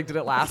diet. He like did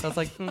it last. I was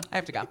like, I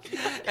have to go.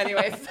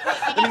 Anyways.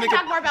 We need to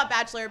talk more about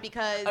Bachelor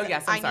because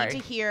I'm I need to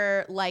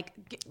hear, like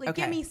Okay.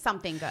 give me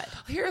something good.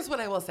 Here's what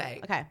I will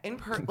say. Okay.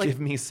 Give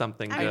me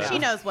something good. I mean, she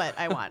knows what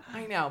I want.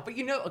 I know. But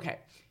you know, okay.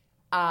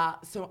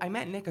 So I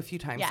met Nick a few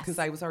times because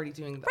I was already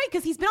doing right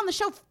because he's been on the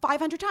show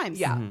 500 times.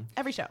 Yeah,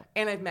 every show.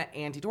 And I've met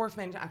Andy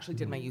Dorfman. Actually,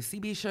 did my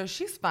UCB show.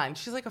 She's fun.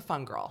 She's like a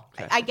fun girl.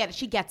 Okay. I get it.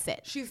 She gets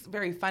it. She's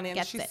very funny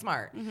and she's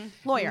smart.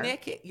 Lawyer.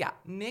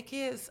 Nick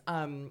is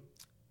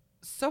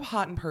so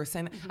hot in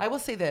person. I will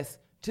say this: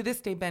 to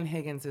this day, Ben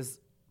Higgins is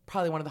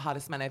probably one of the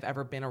hottest men I've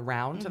ever been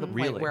around. To the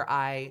point where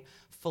I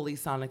fully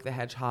Sonic the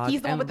Hedgehog.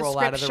 He's the one with the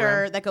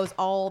scripture that goes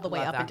all the way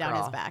up and down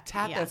his back.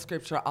 Tap that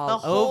scripture all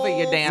over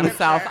your damn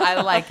self.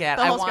 I like it.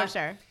 The whole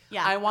scripture.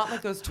 Yeah. I want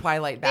like those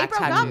Twilight back tattoos.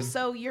 They broke tattoos. up,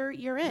 so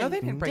you're in. No, they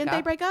didn't break up. Didn't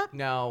they break up?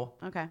 No.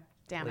 Okay.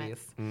 Damn it.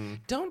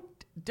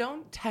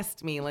 Don't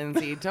test me,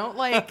 Lindsay. Don't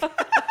like.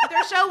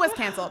 Their show was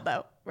canceled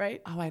though,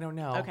 right? Oh, I don't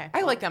know. Okay.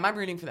 I like them. I'm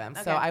rooting for them.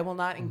 Okay. So I will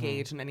not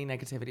engage in any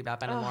negativity about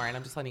Ben and Lauren.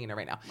 I'm just letting you know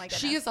right now.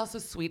 She is also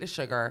sweet as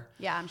sugar.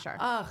 Yeah, I'm sure.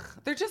 Ugh,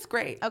 they're just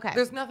great. Okay.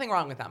 There's nothing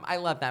wrong with them. I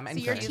love them. So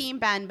you're team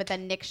Ben, but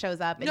then Nick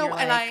shows up and no, you're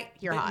and like,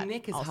 you're but hot.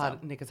 Nick is also.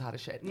 hot. Nick is hot as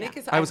shit. Yeah. Nick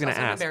is. I was going to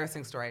an ask.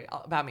 embarrassing story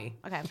about me.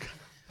 Okay.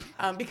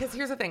 Because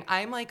here's the thing.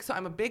 I'm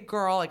a big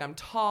girl. Like I'm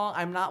tall.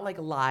 I'm not like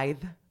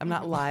lithe. I'm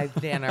not lithe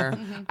Danner.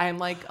 I'm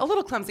like a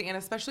little clumsy. And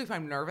especially if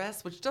I'm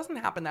nervous, which doesn't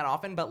happen that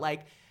often, but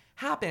like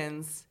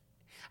happens.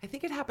 I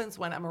think it happens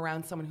when I'm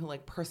around someone who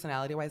like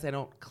personality wise, I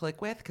don't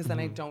click with because then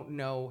I don't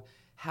know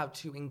how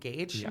to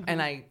engage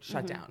and I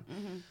shut down.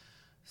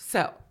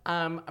 So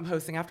I'm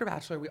hosting After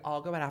Bachelor. We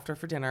all go out after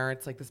for dinner.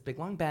 It's like this big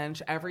long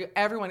bench.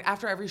 Everyone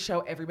after every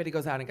show, everybody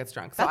goes out and gets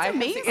drunk. So That's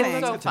amazing.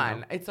 It's so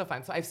fun. It's so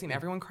fun. So I've seen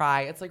everyone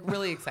cry. It's like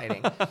really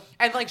exciting.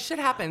 And like shit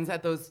happens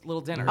at those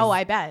little dinners. Oh,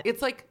 I bet.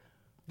 It's like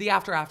the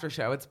after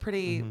show. It's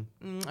pretty.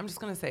 I'm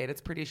just gonna say it.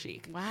 It's pretty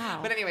chic. Wow.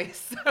 But anyway,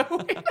 so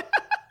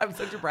I'm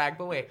such a brag.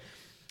 But wait.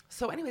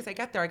 So anyways, I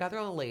got there a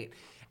little late,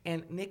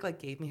 and Nick like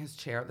gave me his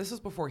chair. This was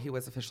before he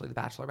was officially the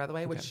Bachelor, by the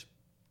way, which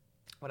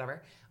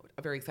whatever.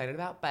 I'm very excited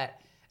about, but.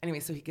 Anyway,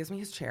 so he gives me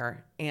his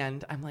chair,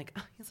 and I'm like,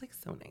 oh, he's like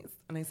so nice.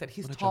 And I said,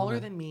 he's taller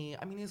than me.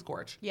 I mean, he's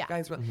gorgeous. Yeah.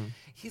 Guys,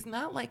 he's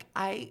not like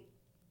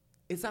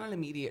it's not an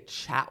immediate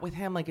chat with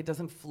him. Like it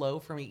doesn't flow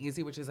for me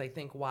easy, which is I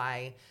think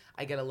why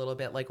I get a little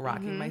bit like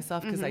rocking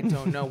myself because I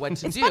don't know what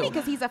to It's do. funny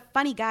because he's a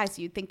funny guy,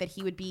 so you'd think that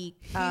he would be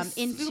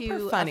into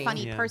super funny. a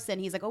funny person.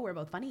 He's like, oh, we're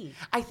both funny.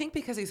 I think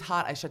because he's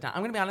hot, I shut down.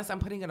 I'm gonna be honest. I'm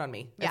putting it on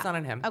me. Yeah. It's not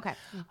on him. Okay.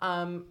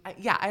 I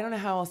don't know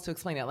how else to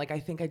explain it. Like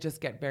I think I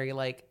just get very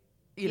like,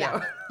 you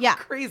know,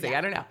 crazy. Yeah.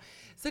 I don't know.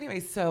 So anyway,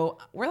 so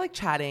we're like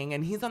chatting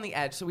and he's on the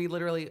edge. So we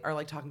literally are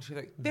like talking to each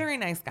other. Very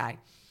nice guy.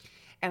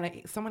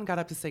 And someone got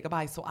up to say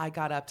goodbye, so I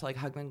got up to like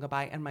hug them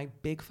goodbye, and my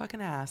big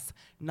fucking ass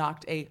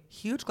knocked a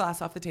huge glass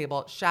off the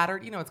table,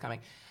 shattered. You know what's coming.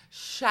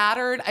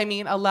 Shattered. I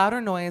mean, a louder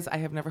noise I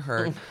have never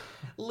heard.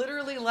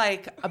 Literally,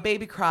 like a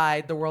baby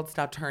cried. The world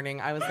stopped turning.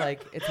 I was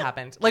like, it's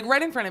happened. Like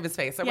right in front of his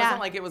face. It wasn't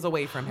like it was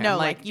away from him. No,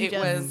 like you it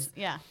just, was.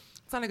 Yeah.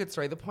 It's not a good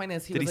story. The point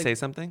is, Did he was say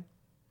something?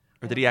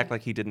 Or did he act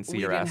like he didn't see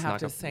your ass? We didn't have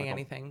to say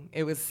anything.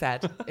 It was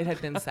said. It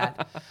had been said.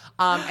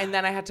 And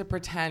then I had to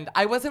pretend.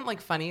 I wasn't like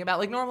funny about,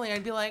 like normally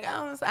I'd be like,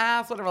 oh, this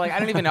ass, whatever. Like I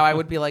don't even know. I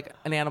would be like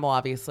an animal,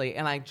 obviously.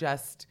 And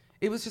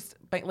it was just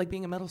like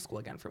being in middle school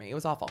again for me. It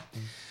was awful.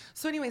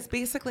 So anyways,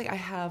 basically I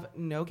have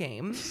no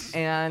game.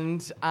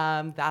 And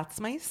that's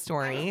my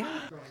story.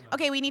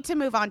 Okay, we need to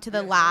move on to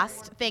the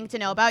last thing to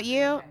know about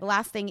you. The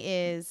last thing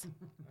is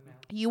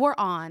you were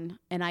on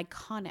an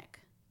iconic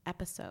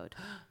episode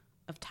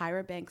of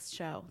Tyra Banks'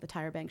 show, the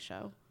Tyra Banks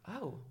show.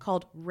 Oh.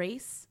 Called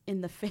Race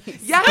in the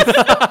Face. Yes,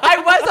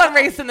 I was on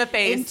Race in the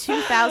Face. In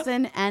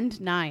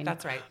 2009.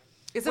 That's right.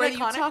 Is Where it you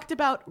iconic? talked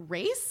about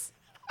race?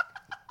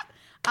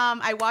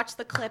 I watched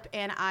the clip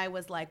and I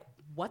was like,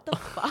 what the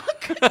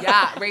fuck?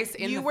 Yeah, Race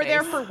in the Face. You were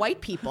there for white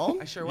people.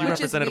 I sure was. You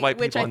represented white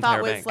people which I on thought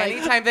Tyra was Banks. like,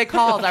 Anytime they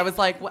called, I was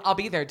like, well, I'll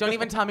be there. Don't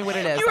even tell me what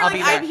it is. you were I'll like,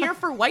 be there. I'm here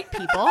for white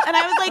people. And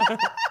I was like,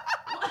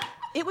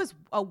 it was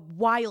a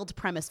wild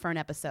premise for an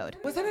episode.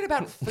 Wasn't it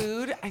about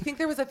food? I think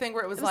there was a thing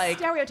where it was like,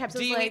 stereotypes. do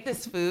It was you like, eat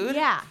this food?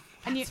 Yeah.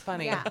 And it's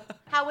funny. Yeah.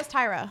 How was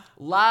Tyra?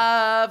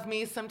 Love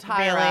me some Tyra.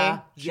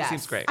 Really? Yes. She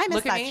seems great. I missed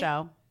Look at that me.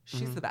 show.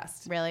 She's the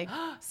best. Really?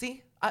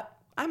 See,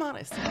 I'm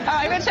honest. All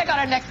right, we're gonna check out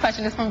our next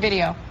question. It's from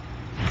video.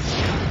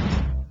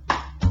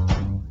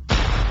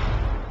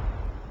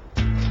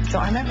 So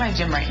I'm at my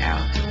gym right now,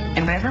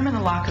 and whenever I'm in the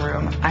locker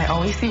room, I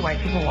always see white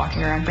people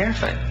walking around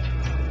barefoot.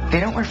 They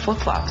don't wear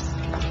flip-flops,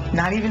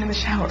 not even in the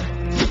shower.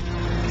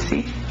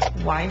 See?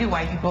 Why do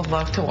white people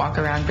love to walk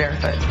around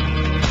barefoot?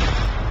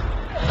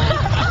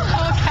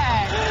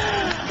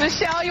 Okay.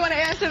 Michelle, you want to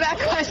answer that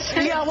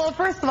question? Yeah, well,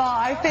 first of all,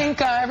 I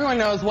think everyone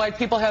knows white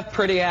people have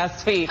pretty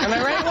ass feet. Am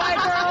I right, white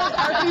girls?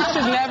 Our feet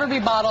should never be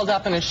bottled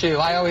up in a shoe,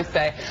 I always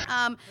say.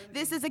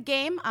 This is a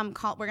game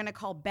we're going to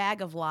call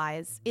Bag of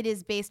Lies. It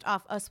is based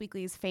off Us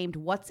Weekly's famed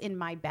What's in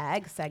My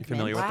Bag segment. You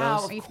familiar with Wow,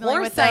 those? Are you of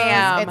familiar with course I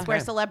those? am. It's where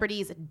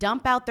celebrities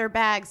dump out their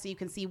bags so you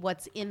can see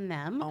what's in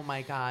them. Oh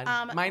my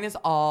God. Mine is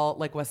all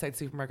like West Side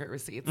Supermarket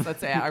receipts.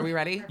 That's it. Are we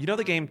ready? You know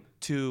the game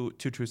Two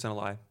Truths and a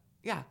Lie?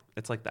 Yeah.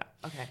 It's like that.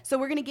 Okay. So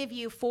we're going to give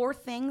you 4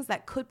 things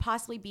that could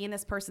possibly be in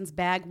this person's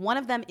bag. One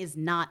of them is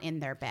not in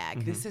their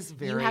bag. This is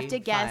very You have to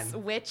guess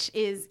fun. which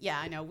is, yeah,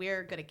 I know,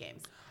 we're good at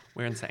games.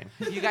 We're insane.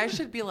 You guys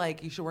should be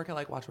like, you should work at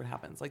like Watch What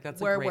Happens. Like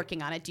that's We're great.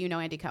 working on it. Do you know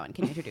Andy Cohen?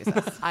 Can you introduce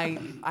us?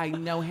 I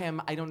know him.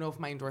 I don't know if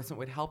my endorsement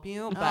would help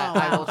you, but Oh,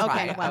 I will try.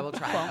 okay, well, I will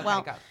try. cool. Okay,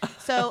 Well, go.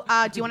 so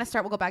do you want to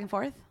start? We'll go back and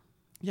forth.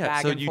 Yeah,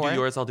 Back so and you forth. do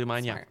yours, I'll do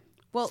mine, Smart.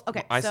 Well,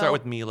 okay. I start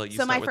with Mila, you So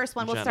start my with first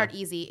one, we'll Jenna. start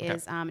easy, Okay.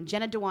 is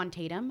Jenna Dewan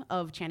Tatum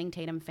of Channing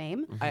Tatum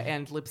fame.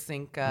 And lip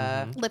sync.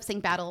 Lip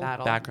sync battle.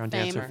 Background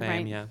fame, dancer fame,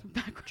 right? yeah.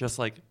 Just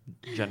like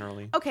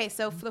generally. Okay,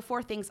 so for the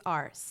 4 things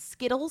are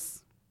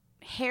Skittles,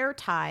 hair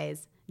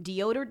ties,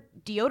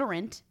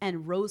 deodorant,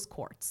 and rose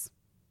quartz.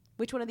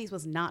 Which one of these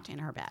was not in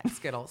her bag?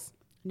 Skittles.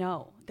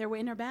 No, they were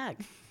in her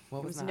bag. What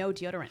there was was that? no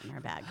deodorant in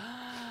her bag.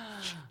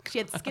 She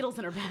had Skittles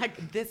in her bag.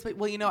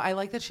 Well, you know, I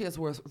like that she has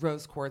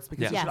rose quartz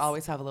because you Yes. should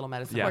always have a little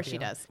medicine. Yeah. Of with course she you.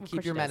 does. Of Keep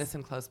course your she does.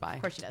 medicine close by.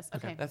 Of course she does.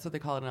 Okay. That's what they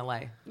call it in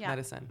LA. Yeah.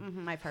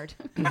 Medicine. I've heard.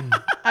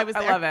 I was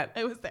there. I love it.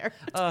 I was there.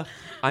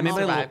 I'm in a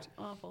little, survived.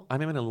 Awful.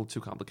 I'm in a little too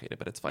complicated,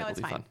 but it's No, finally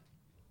it's fine. fun.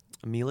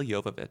 Mila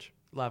Jovovich.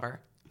 Love her.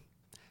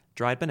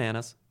 Dried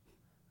bananas,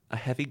 a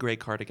heavy gray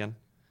cardigan,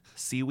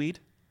 seaweed,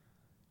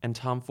 and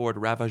Tom Ford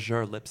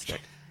Ravageur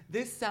lipstick.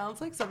 This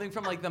sounds like something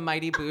from like the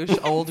Mighty Boosh,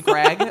 old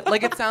Greg.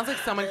 Like it sounds like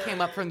someone came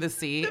up from the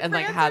sea and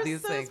like had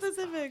these things.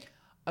 Specific.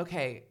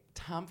 Okay,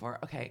 Tom Ford.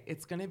 Okay,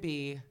 it's gonna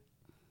be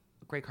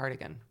gray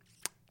cardigan.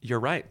 You're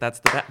right. That's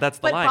the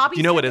But line. Bobby's Do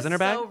you know what thing is in was her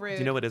bag? so Do you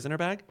rude. know what is in her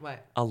bag?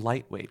 What? A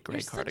lightweight gray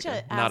You're such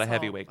cardigan, a not a asshole.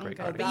 heavyweight gray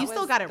Okay, cardigan. but you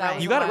still got it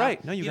right. You got it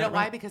right. No, you got know it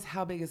why? right. Because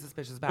how big is this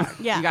bitch's bag?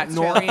 Yeah, you got it's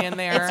Nori true. in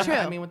there. It's true.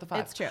 I mean, what the fuck?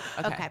 It's true.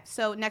 Okay. Okay.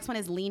 So next one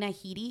is Lena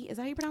Headey. Is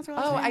that how you pronounce her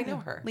last Oh, name? I know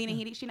her. Lena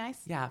Headey. She nice?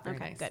 Yeah, very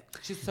okay, nice. good.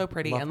 She's so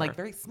pretty Love and like her.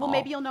 very small. Well,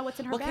 maybe you'll know what's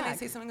in her Well, can I bag.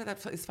 say something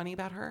that is funny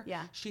about her?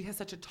 Yeah. She has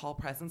such a tall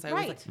presence. I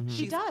Right. always like, Mhm. She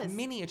she's does.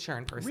 miniature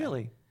in person.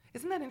 Really?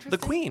 Isn't that interesting? The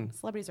queen.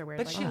 Celebrities are weird.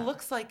 But like she that.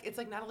 looks like it's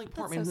like Natalie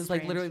Portman, so who's like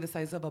strange. literally the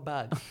size of a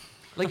bug.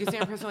 Like you see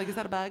her in person, like, is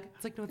that a bug?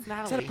 It's like, no, it's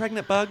Natalie. Is that a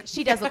pregnant bug?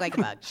 She does look like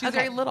a bug. She's Okay.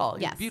 very little.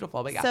 Yes.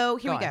 Beautiful, but yeah. So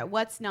here we on. go.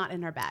 What's not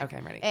in her bag? Okay,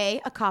 I'm ready.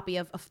 A copy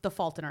of The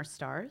Fault in Our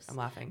Stars. I'm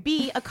laughing.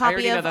 B, a already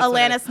copy know of that's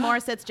what it Alanis is.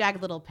 Morissette's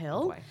Jagged Little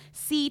Pill. boy.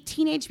 C,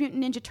 Teenage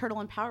Mutant Ninja Turtle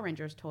and Power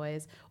Rangers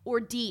toys.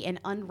 Or D, an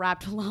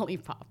unwrapped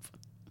lollipop.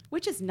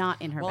 Which is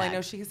not in her Well, bag. I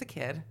know she has a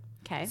kid.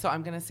 'Kay. So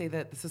I'm gonna say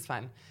that this is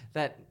fun.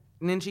 That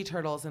Ninja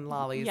Turtles and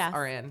lollies Yes.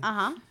 are in.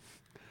 Uh-huh.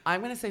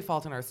 I'm gonna say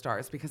Fault in Our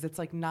Stars because it's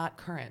like not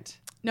current.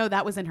 No,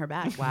 that was in her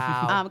bag.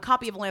 Wow.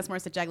 Copy of Alanis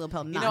Morissette, Jagged Little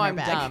Pill, not You know in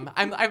her I'm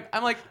bag. dumb.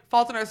 I'm like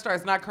Fault in Our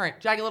Stars, not current.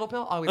 Jagged Little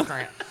Pill, always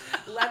current.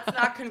 Let's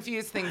not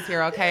confuse things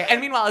here, okay? And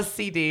meanwhile, a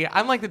CD.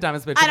 I'm like the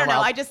dumbest bitch in the world. I don't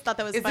know. I just thought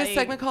that was funny. Is this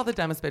segment called the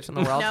dumbest bitch in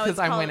the world? No, Because it's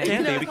I'm called- winning.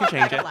 Can be. We can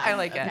change it. I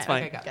like it. It's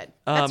fine. Okay, Good.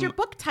 That's your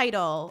book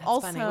title. That's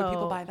also, funny. Would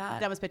people buy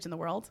that? Dumbest Bitch in the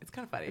World. It's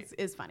kind of funny. It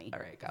is funny. All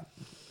right, go.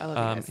 I love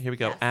you guys. Here we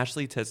go. Yes.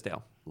 Ashley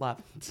Tisdale.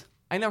 Love.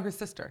 I know her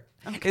sister.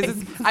 Okay.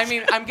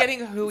 I'm getting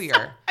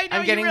whoier. I know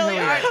I'm you getting really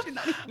whoier. are. She's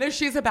not even- No,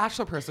 she's a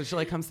Bachelor person. She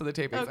like comes to the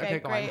tapings. Okay,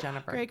 go great. on,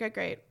 Jennifer.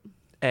 Great.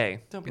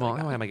 A. Don't be well, like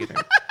that. why am I getting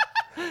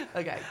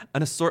Okay.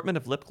 An assortment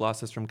of lip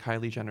glosses from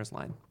Kylie Jenner's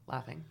line.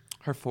 Laughing.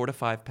 Her 4 to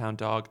 5 pound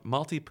dog,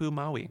 Malti Poo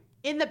Maui.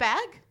 In the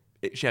bag?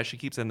 Yeah, she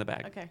keeps it in the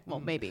bag. Okay. Well,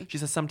 maybe. She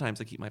says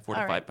sometimes I keep my 4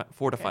 to All 5 right.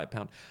 4 to 5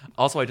 pound.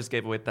 Also, I just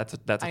gave away that's a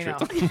I know.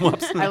 trick.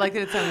 Whoops. I like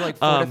that it sounded like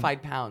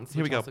fortified pounds. Here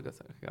we which go. also goes-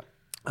 okay, go.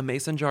 A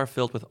mason jar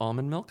filled with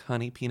almond milk,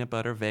 honey, peanut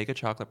butter, Vega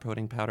chocolate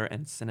pudding powder,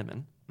 and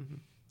cinnamon. Mm-hmm.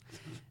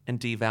 And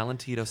D.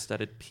 Valentino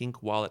studded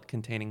pink wallet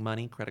containing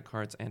money, credit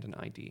cards, and an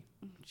ID.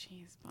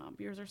 Jeez, Bob,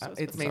 yours are so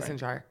It's specific. mason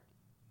jar.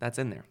 That's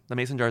in there. The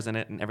mason jar's in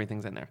it, and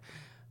everything's in there.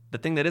 The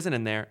thing that isn't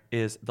in there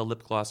is the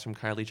lip gloss from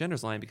Kylie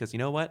Jenner's line, because you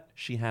know what?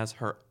 She has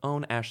her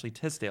own Ashley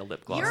Tisdale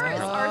lip gloss. Yours in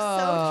her are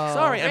line. so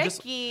Sorry, I'm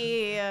just.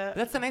 tricky.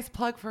 That's a nice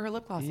plug for her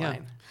lip gloss Yeah.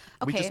 line.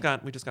 We Okay.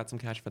 just got some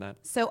cash for that.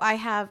 So I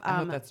have. I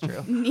hope that's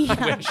true. Nia,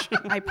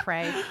 I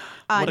pray.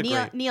 What a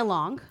Nia, great- Nia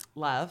Long.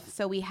 Love.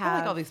 So we I have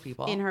like all these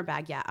people. in her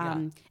bag. Yeah.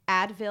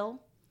 Advil,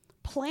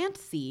 plant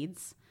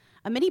seeds,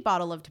 a mini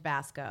bottle of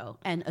Tabasco,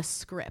 and a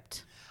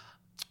script.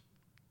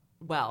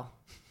 Well,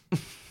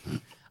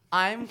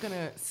 I'm going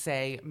to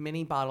say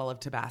mini bottle of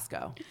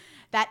Tabasco.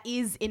 That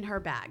is in her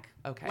bag.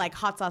 Okay. Like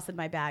hot sauce in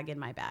my bag, in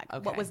my bag.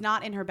 Okay. What was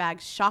not in her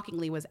bag,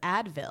 shockingly, was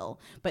Advil,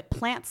 but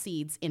plant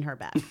seeds in her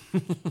bag.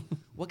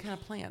 What kind of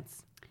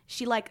plants?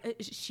 She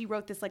she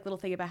wrote this like little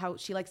thing about how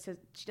she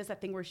does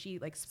that thing where she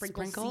like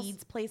sprinkles Sprinkles?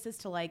 seeds places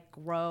to like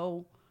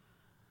grow.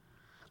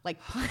 Like,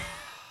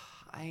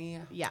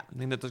 yeah. I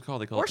mean, that's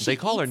called. Or she They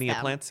call her eats Nia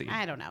them. Plantseed.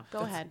 I don't know. Go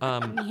ahead.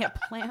 Um, Nia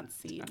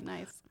Plantseed.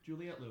 Nice.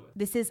 Juliette Lewis.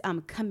 This is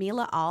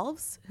Camila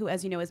Alves, who,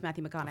 as you know, is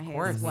Matthew Of course.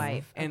 McConaughey's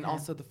wife. And Okay.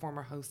 also the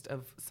former host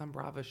of some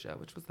Bravo show.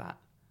 Which was that?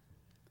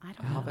 I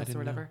don't know. Elvis or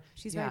whatever.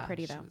 She's very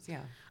pretty, she though. was-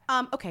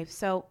 yeah. Okay,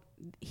 so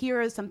here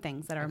are some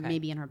things that are Okay.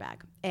 maybe in her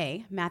bag.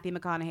 A, Matthew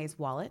McConaughey's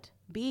wallet.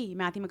 B,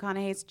 Matthew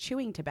McConaughey's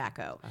chewing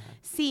tobacco.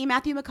 C,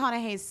 Matthew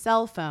McConaughey's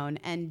cell phone.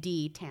 And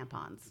D,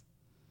 tampons.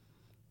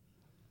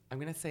 I'm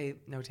going to say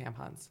no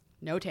tampons.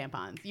 No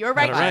tampons. You're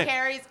right. Got it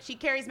right. She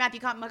carries Matthew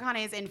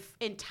McConaughey's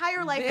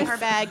entire life in This her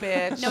bag.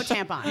 bitch. No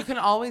tampons. You can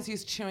always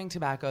use chewing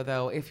tobacco,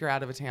 though, if you're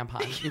out of a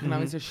tampon. You can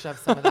always just shove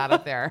some of that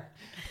up there.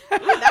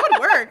 That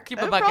would work. Keep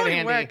That a would bucket probably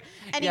handy. work.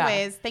 Yeah.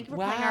 Anyways, thank you for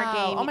playing our Wow.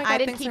 game. Oh my God, I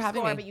didn't thanks keep for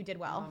having score, me. but you did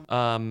well.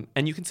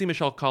 And you can see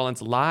Michelle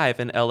Collins live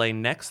in LA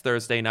next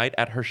Thursday night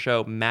at her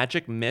show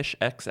Magic Mish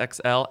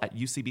XXL at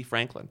UCB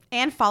Franklin.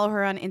 And follow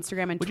her on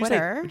Instagram and Would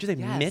Twitter. you say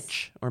Yes.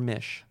 Mitch or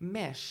Mish?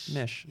 Mish.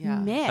 Mish. Yeah.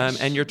 Mish.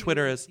 And your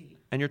Twitter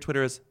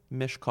is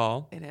Mish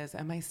Call. It is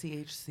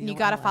MICHC. You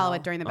got to follow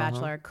it during The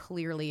Bachelor.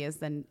 Clearly, is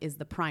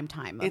the prime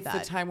time of It's that.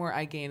 the time where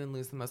I gain and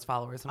lose the most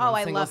followers in Oh,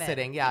 one I single love it.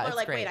 sitting. Yeah, people it's are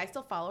like, great. wait, I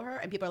still follow her,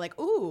 and people are like,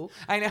 ooh.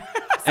 I know.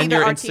 And their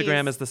your RTs.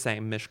 Instagram is the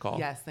same, Mish Call.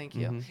 Yes, thank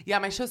you. Yeah,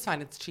 my show's fine.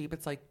 It's cheap.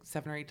 It's like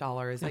 $7 or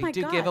 $8. Oh I my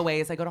do God.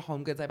 giveaways. I go to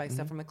Home Goods. I buy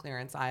stuff from the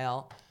clearance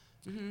aisle.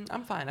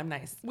 I'm fine. I'm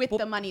nice. With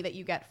the money that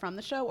you get from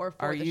the show or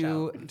for Are the you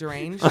show?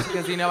 deranged?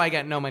 Because you know I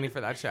get no money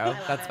for that show.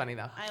 That's funny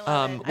though. I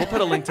love it. We'll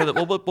put a link to the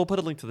we'll put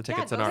a link to the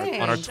tickets go on our see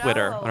on our the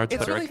Twitter show. on our It's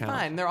Twitter really account.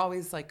 fun. They're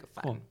always like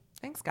fun. Cool.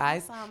 Thanks,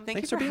 guys. Awesome.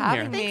 Thanks for for being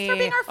having here. me. Thanks for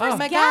being our Oh first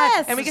my guest.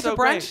 God. And we This get is to so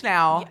brunch great.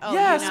 now. Oh,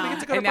 Yes, you know. we get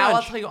to go to And now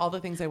I'll brunch. tell you all the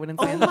things I wouldn't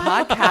say in the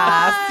my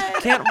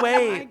podcast. Can't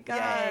wait. Oh my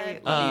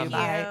God. Love you.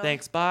 Bye.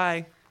 Thanks.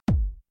 Bye.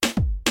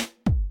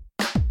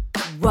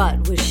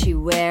 What was she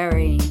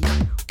wearing?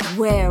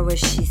 Where was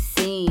she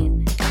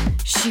seen?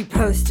 She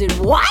posted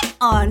what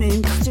on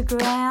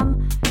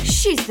Instagram?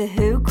 She's the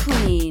Who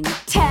Queen.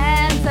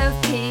 Tens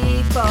of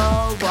people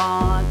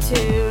want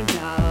to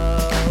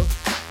know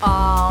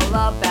all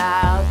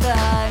about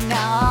the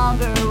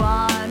number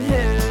one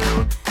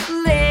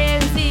Who.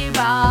 Lindsay,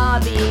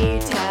 Bobby,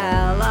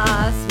 tell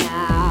us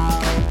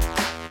now.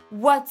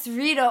 What's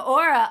Rita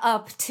Ora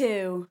up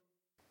to?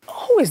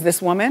 Who is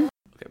this woman?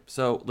 Okay,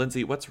 so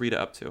Lindsay, what's Rita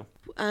up to?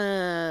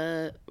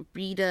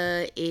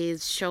 Rita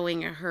is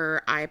showing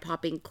her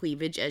eye-popping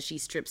cleavage as she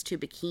strips to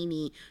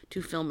bikini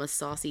to film a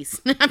saucy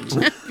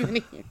Snapchat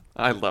video.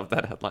 I love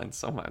that headline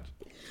so much.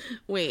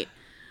 Wait.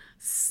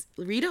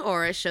 Rita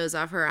Ora shows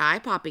off her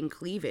eye-popping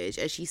cleavage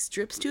as she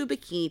strips to a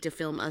bikini to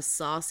film a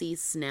saucy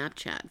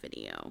Snapchat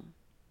video.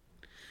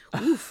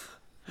 Oof.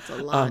 That's a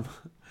lot.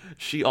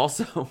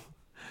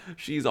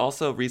 She's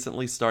also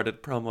recently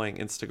started promoting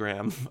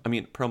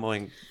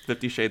promoting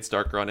 50 Shades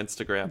Darker on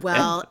Instagram.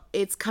 Well,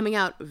 it's coming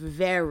out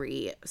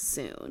very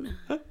soon.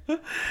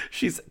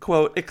 She's,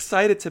 quote,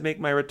 excited to make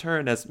my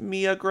return as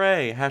Mia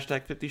Gray,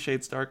 hashtag 50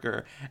 Shades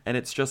Darker. And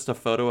it's just a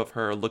photo of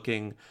her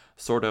looking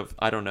sort of,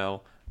 I don't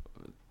know.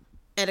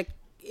 At a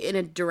in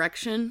a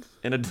direction.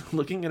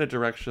 Looking in a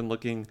direction,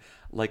 looking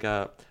like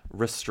a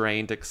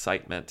restrained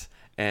excitement.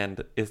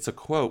 And it's a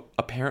quote,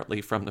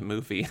 apparently, from the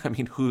movie. I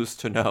mean, who's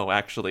to know,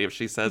 actually, if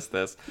she says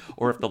this,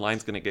 or if the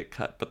line's going to get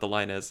cut. But the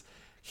line is,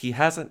 he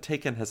hasn't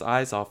taken his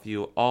eyes off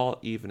you all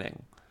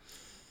evening.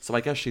 So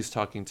I guess she's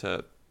talking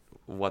to,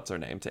 what's her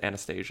name, to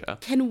Anastasia.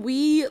 Can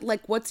we,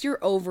 like, what's your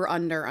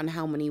over-under on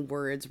how many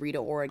words Rita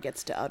Ora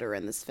gets to utter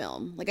in this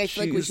film? Like, I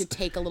feel like we should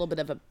take a little bit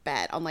of a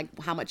bet on, like,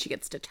 how much she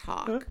gets to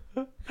talk.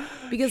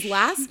 Because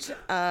last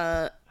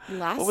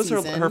what was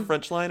season, her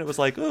French line? It was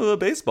like, oh,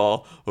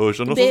 baseball. Oh,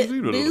 je ne sais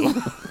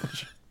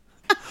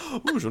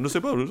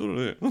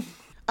pas.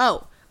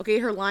 Oh, okay,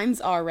 her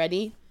lines are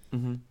ready.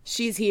 Mm-hmm.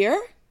 She's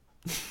here?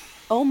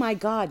 Oh my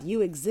God,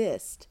 you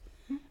exist.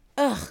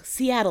 Ugh,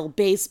 Seattle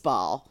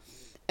baseball.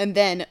 And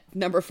then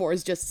number 4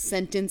 is just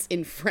sentence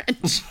in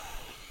French.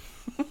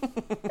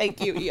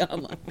 Thank you,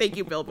 Yama. Thank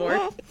you,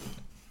 Billboard.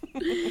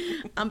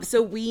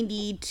 So we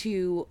need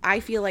to, I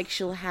think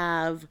she'll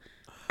have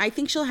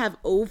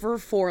over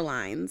 4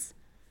 lines,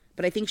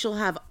 but I think she'll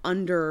have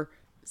under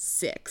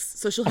 6.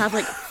 So she'll have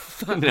like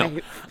 5. No,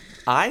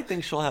 I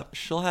think she'll have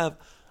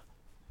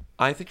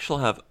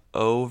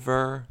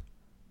over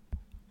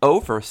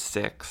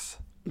 6.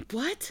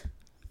 What?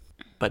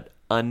 But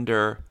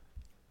under.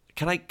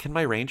 Can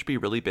my range be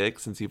really big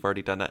since you've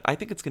already done that? I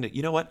think it's gonna.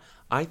 You know what?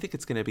 I think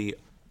it's gonna be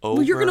over.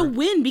 Well, you're gonna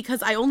win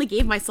because I only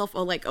gave myself a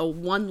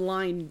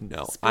 1-line.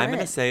 No, spread. I'm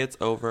gonna say it's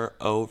over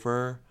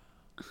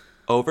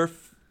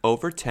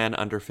 10,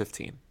 under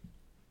 15.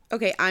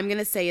 Okay, I'm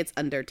gonna say it's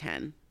under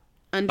 10.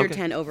 Under Okay.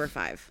 10 over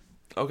 5.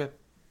 Okay.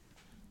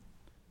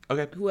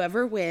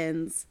 Whoever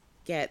wins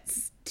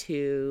has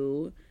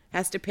to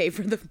pay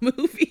for the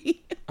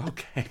movie.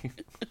 Okay.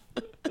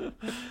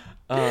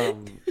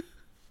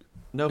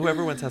 No,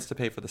 whoever wins has to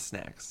pay for the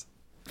snacks.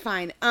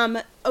 Fine.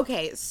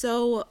 Okay,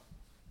 so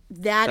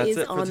that's is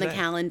on the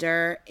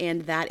calendar,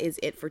 and that is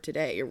it for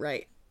today. You're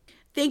right.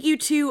 Thank you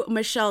to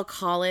Michelle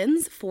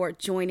Collins for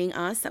joining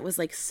us. That was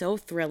like so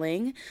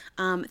thrilling.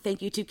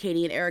 Thank you to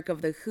Katie and Eric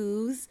of the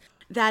Who's.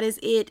 That is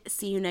it.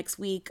 See you next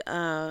week.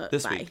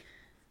 This bye. week.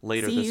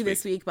 Later See you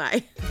this week.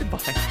 Bye.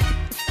 Bye.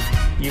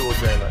 You will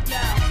dream it.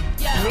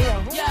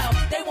 Yo,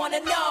 they want to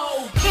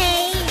know.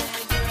 Hey.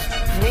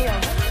 Mia.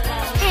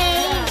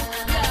 Hey.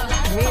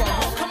 Mia.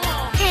 Come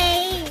on.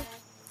 Hey.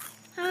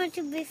 I want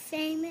to be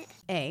famous.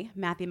 A,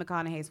 Matthew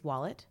McConaughey's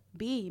wallet.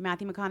 B,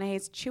 Matthew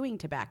McConaughey's chewing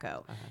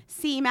tobacco.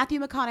 C, Matthew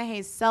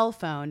McConaughey's cell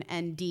phone.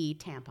 And D,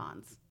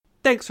 tampons.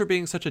 Thanks for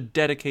being such a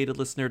dedicated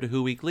listener to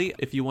Who Weekly.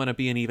 If you want to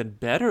be an even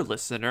better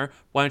listener,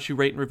 why don't you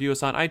rate and review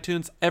us on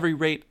iTunes?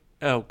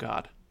 Oh,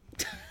 God.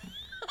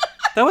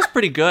 That was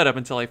pretty good up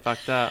until I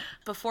fucked up.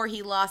 Before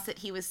he lost it,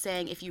 he was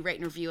saying if you rate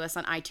and review us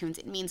on iTunes,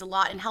 it means a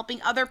lot in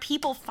helping other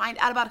people find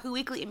out about Who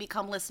Weekly and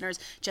become listeners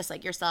just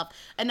like yourself.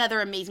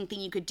 Another amazing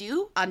thing you could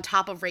do on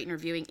top of rate and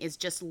reviewing is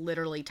just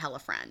literally tell a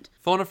friend.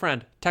 Phone a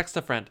friend. Text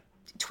a friend.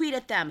 Tweet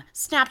at them.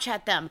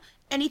 Snapchat them.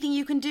 Anything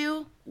you can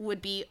do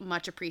would be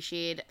much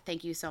appreciated.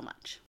 Thank you so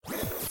much.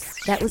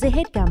 That was a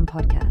HeadGum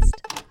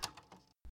podcast.